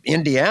is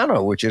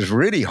Indiana, which is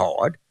really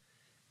hard.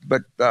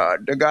 But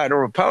the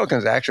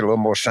Republicans are actually a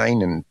little more sane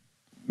than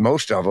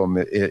most of them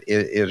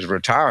is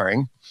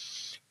retiring.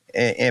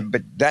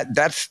 But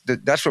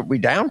that's what we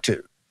down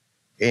to.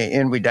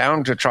 And we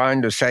down to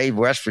trying to save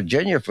West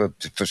Virginia for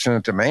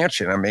Senator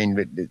Manchin. I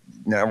mean,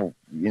 now,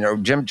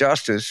 Jim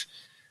Justice,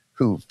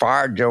 who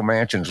fired Joe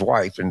Manchin's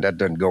wife, and that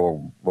doesn't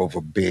go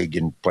over big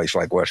in a place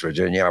like West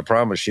Virginia, I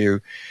promise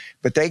you.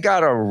 But they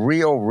got a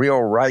real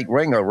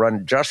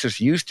right-winger.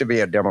 Justice used to be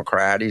a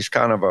Democrat. He's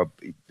kind of a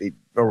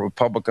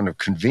Republican of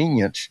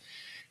convenience.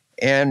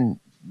 And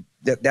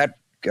that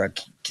the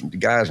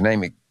guy's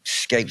name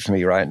escapes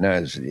me right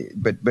now.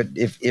 But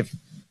if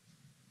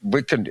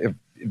we can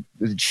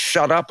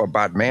shut up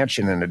about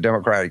Manchin and the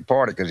Democratic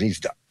Party, because he's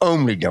the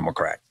only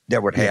Democrat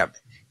that would have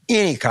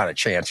any kind of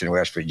chance in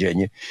West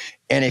Virginia.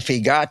 And if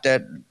he got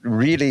that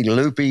really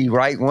loopy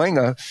right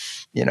winger,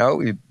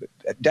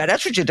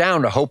 that's what you're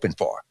down to hoping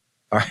for.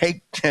 All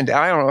right. And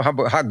I don't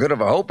know how good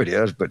of a hope it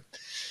is, but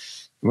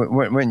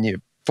when you're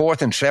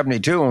 4th and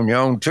 72 on your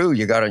own two,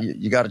 you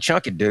gotta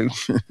chunk it, dude.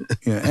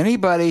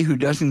 Anybody who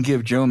doesn't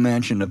give Joe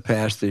Manchin a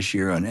pass this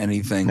year on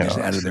anything is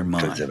out of their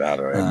mind.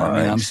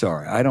 I'm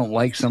sorry. I don't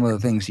like some of the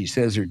things he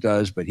says or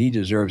does, but he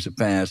deserves a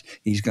pass.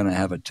 He's going to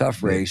have a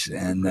tough race,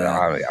 and he's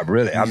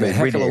a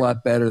heck of a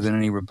lot better than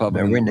any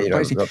Republican.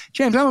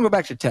 James, I want to go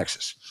back to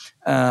Texas.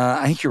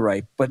 I think you're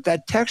right, but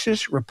that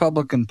Texas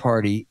Republican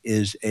Party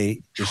is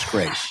a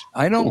disgrace.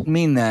 I don't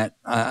mean that,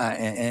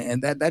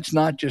 and that's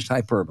not just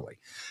hyperbole.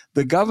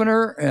 The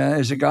governor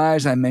is a guy,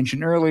 as I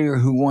mentioned earlier,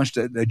 who wants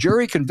the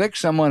jury convicts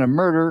someone of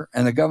murder,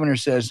 and the governor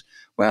says,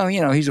 well,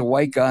 he's a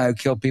white guy who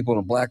killed people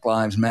and Black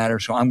Lives Matter,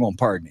 so I'm going to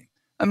pardon him.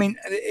 I mean,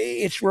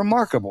 it's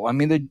remarkable. I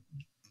mean, the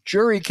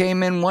jury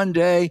came in one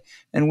day,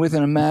 and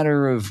within a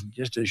matter of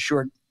just a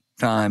short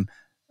time,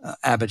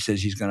 Abbott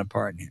says he's going to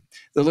pardon him.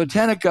 The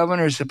lieutenant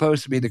governor is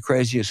supposed to be the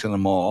craziest of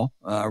them all,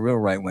 a real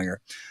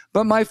right-winger.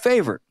 But my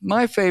favorite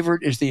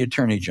is the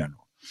attorney general.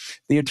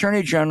 The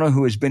attorney general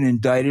who has been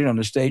indicted on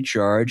a state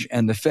charge,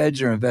 and the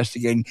feds are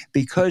investigating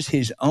because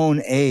his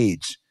own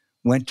aides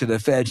went to the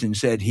feds and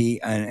said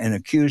and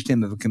accused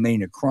him of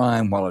committing a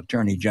crime while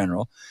attorney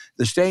general.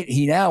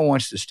 He now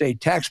wants the state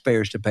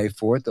taxpayers to pay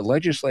for it. The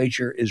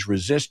legislature is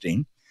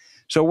resisting.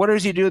 So what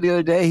does he do the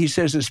other day? He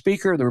says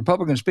the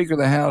Republican Speaker of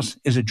the House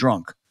is a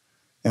drunk,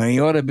 and he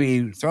ought to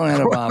be thrown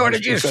out of office. What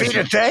did you see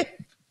today?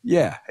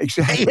 Yeah,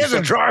 exactly. He is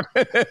a drunk.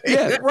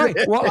 Yeah, right.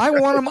 Well, I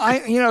want them.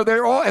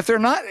 They're all if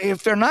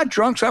they're not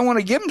drunks, I want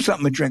to give them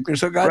something to drink. They're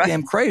so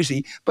goddamn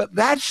crazy. But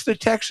that's the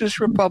Texas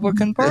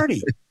Republican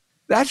Party.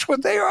 That's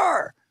what they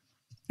are.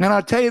 And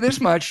I'll tell you this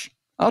much: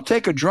 I'll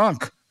take a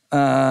drunk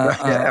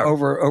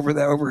over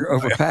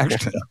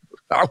Paxton.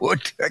 I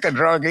would take a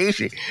drunk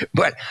easy.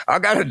 But I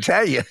got to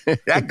tell you,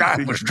 that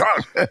guy was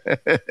drunk.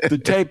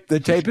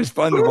 The tape is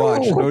fun to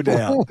watch, no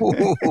doubt.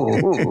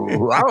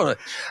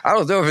 I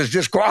don't know if it's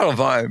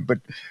disqualifying, but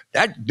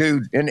that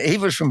dude, and he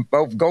was from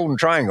Golden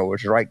Triangle,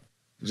 which is right.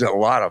 There's a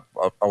lot of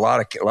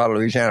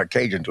Louisiana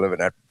Cajuns live in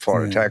that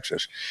part of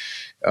Texas.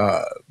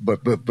 But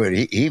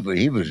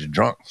he was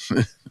drunk.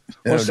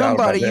 Well,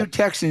 somebody, you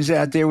Texans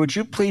out there, would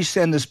you please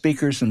send the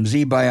speaker some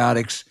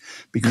Z-Biotics?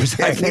 Because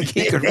I think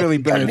he could really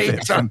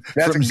benefit from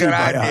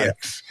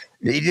Z-Biotics.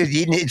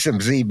 He needs some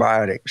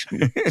Z-Biotics.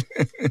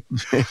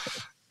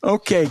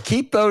 Okay,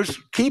 keep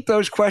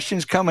those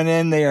questions coming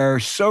in. They are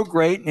so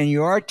great, and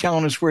you are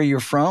telling us where you're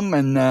from,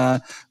 and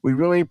we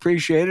really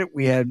appreciate it.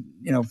 We had,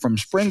 from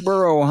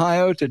Springboro,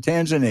 Ohio to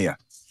Tanzania.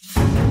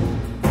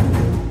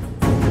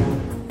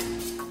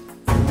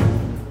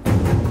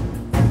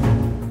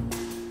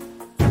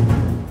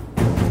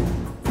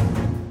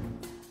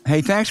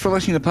 Hey, thanks for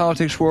listening to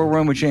Politics War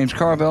Room with James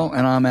Carville,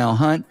 and I'm Al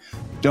Hunt.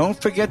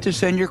 Don't forget to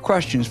send your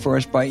questions for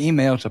us by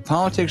email to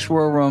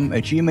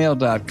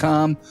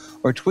politicswarroom@gmail.com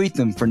or tweet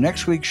them for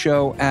next week's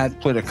show at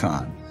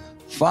Politicon.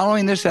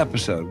 Following this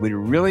episode, we'd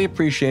really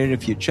appreciate it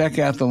if you check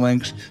out the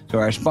links to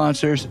our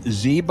sponsors,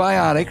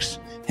 Z-Biotics,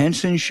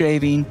 Henson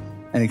Shaving,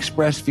 and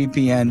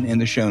ExpressVPN in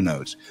the show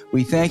notes.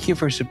 We thank you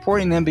for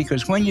supporting them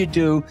because when you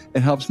do,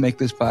 it helps make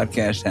this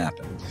podcast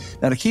happen.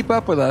 Now, to keep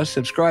up with us,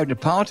 subscribe to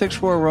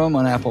Politics War Room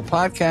on Apple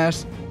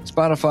Podcasts,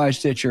 Spotify,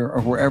 Stitcher,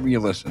 or wherever you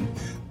listen.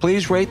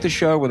 Please rate the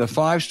show with a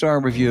 5-star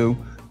review.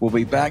 We'll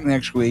be back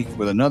next week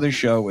with another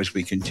show as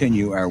we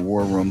continue our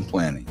War Room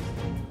planning.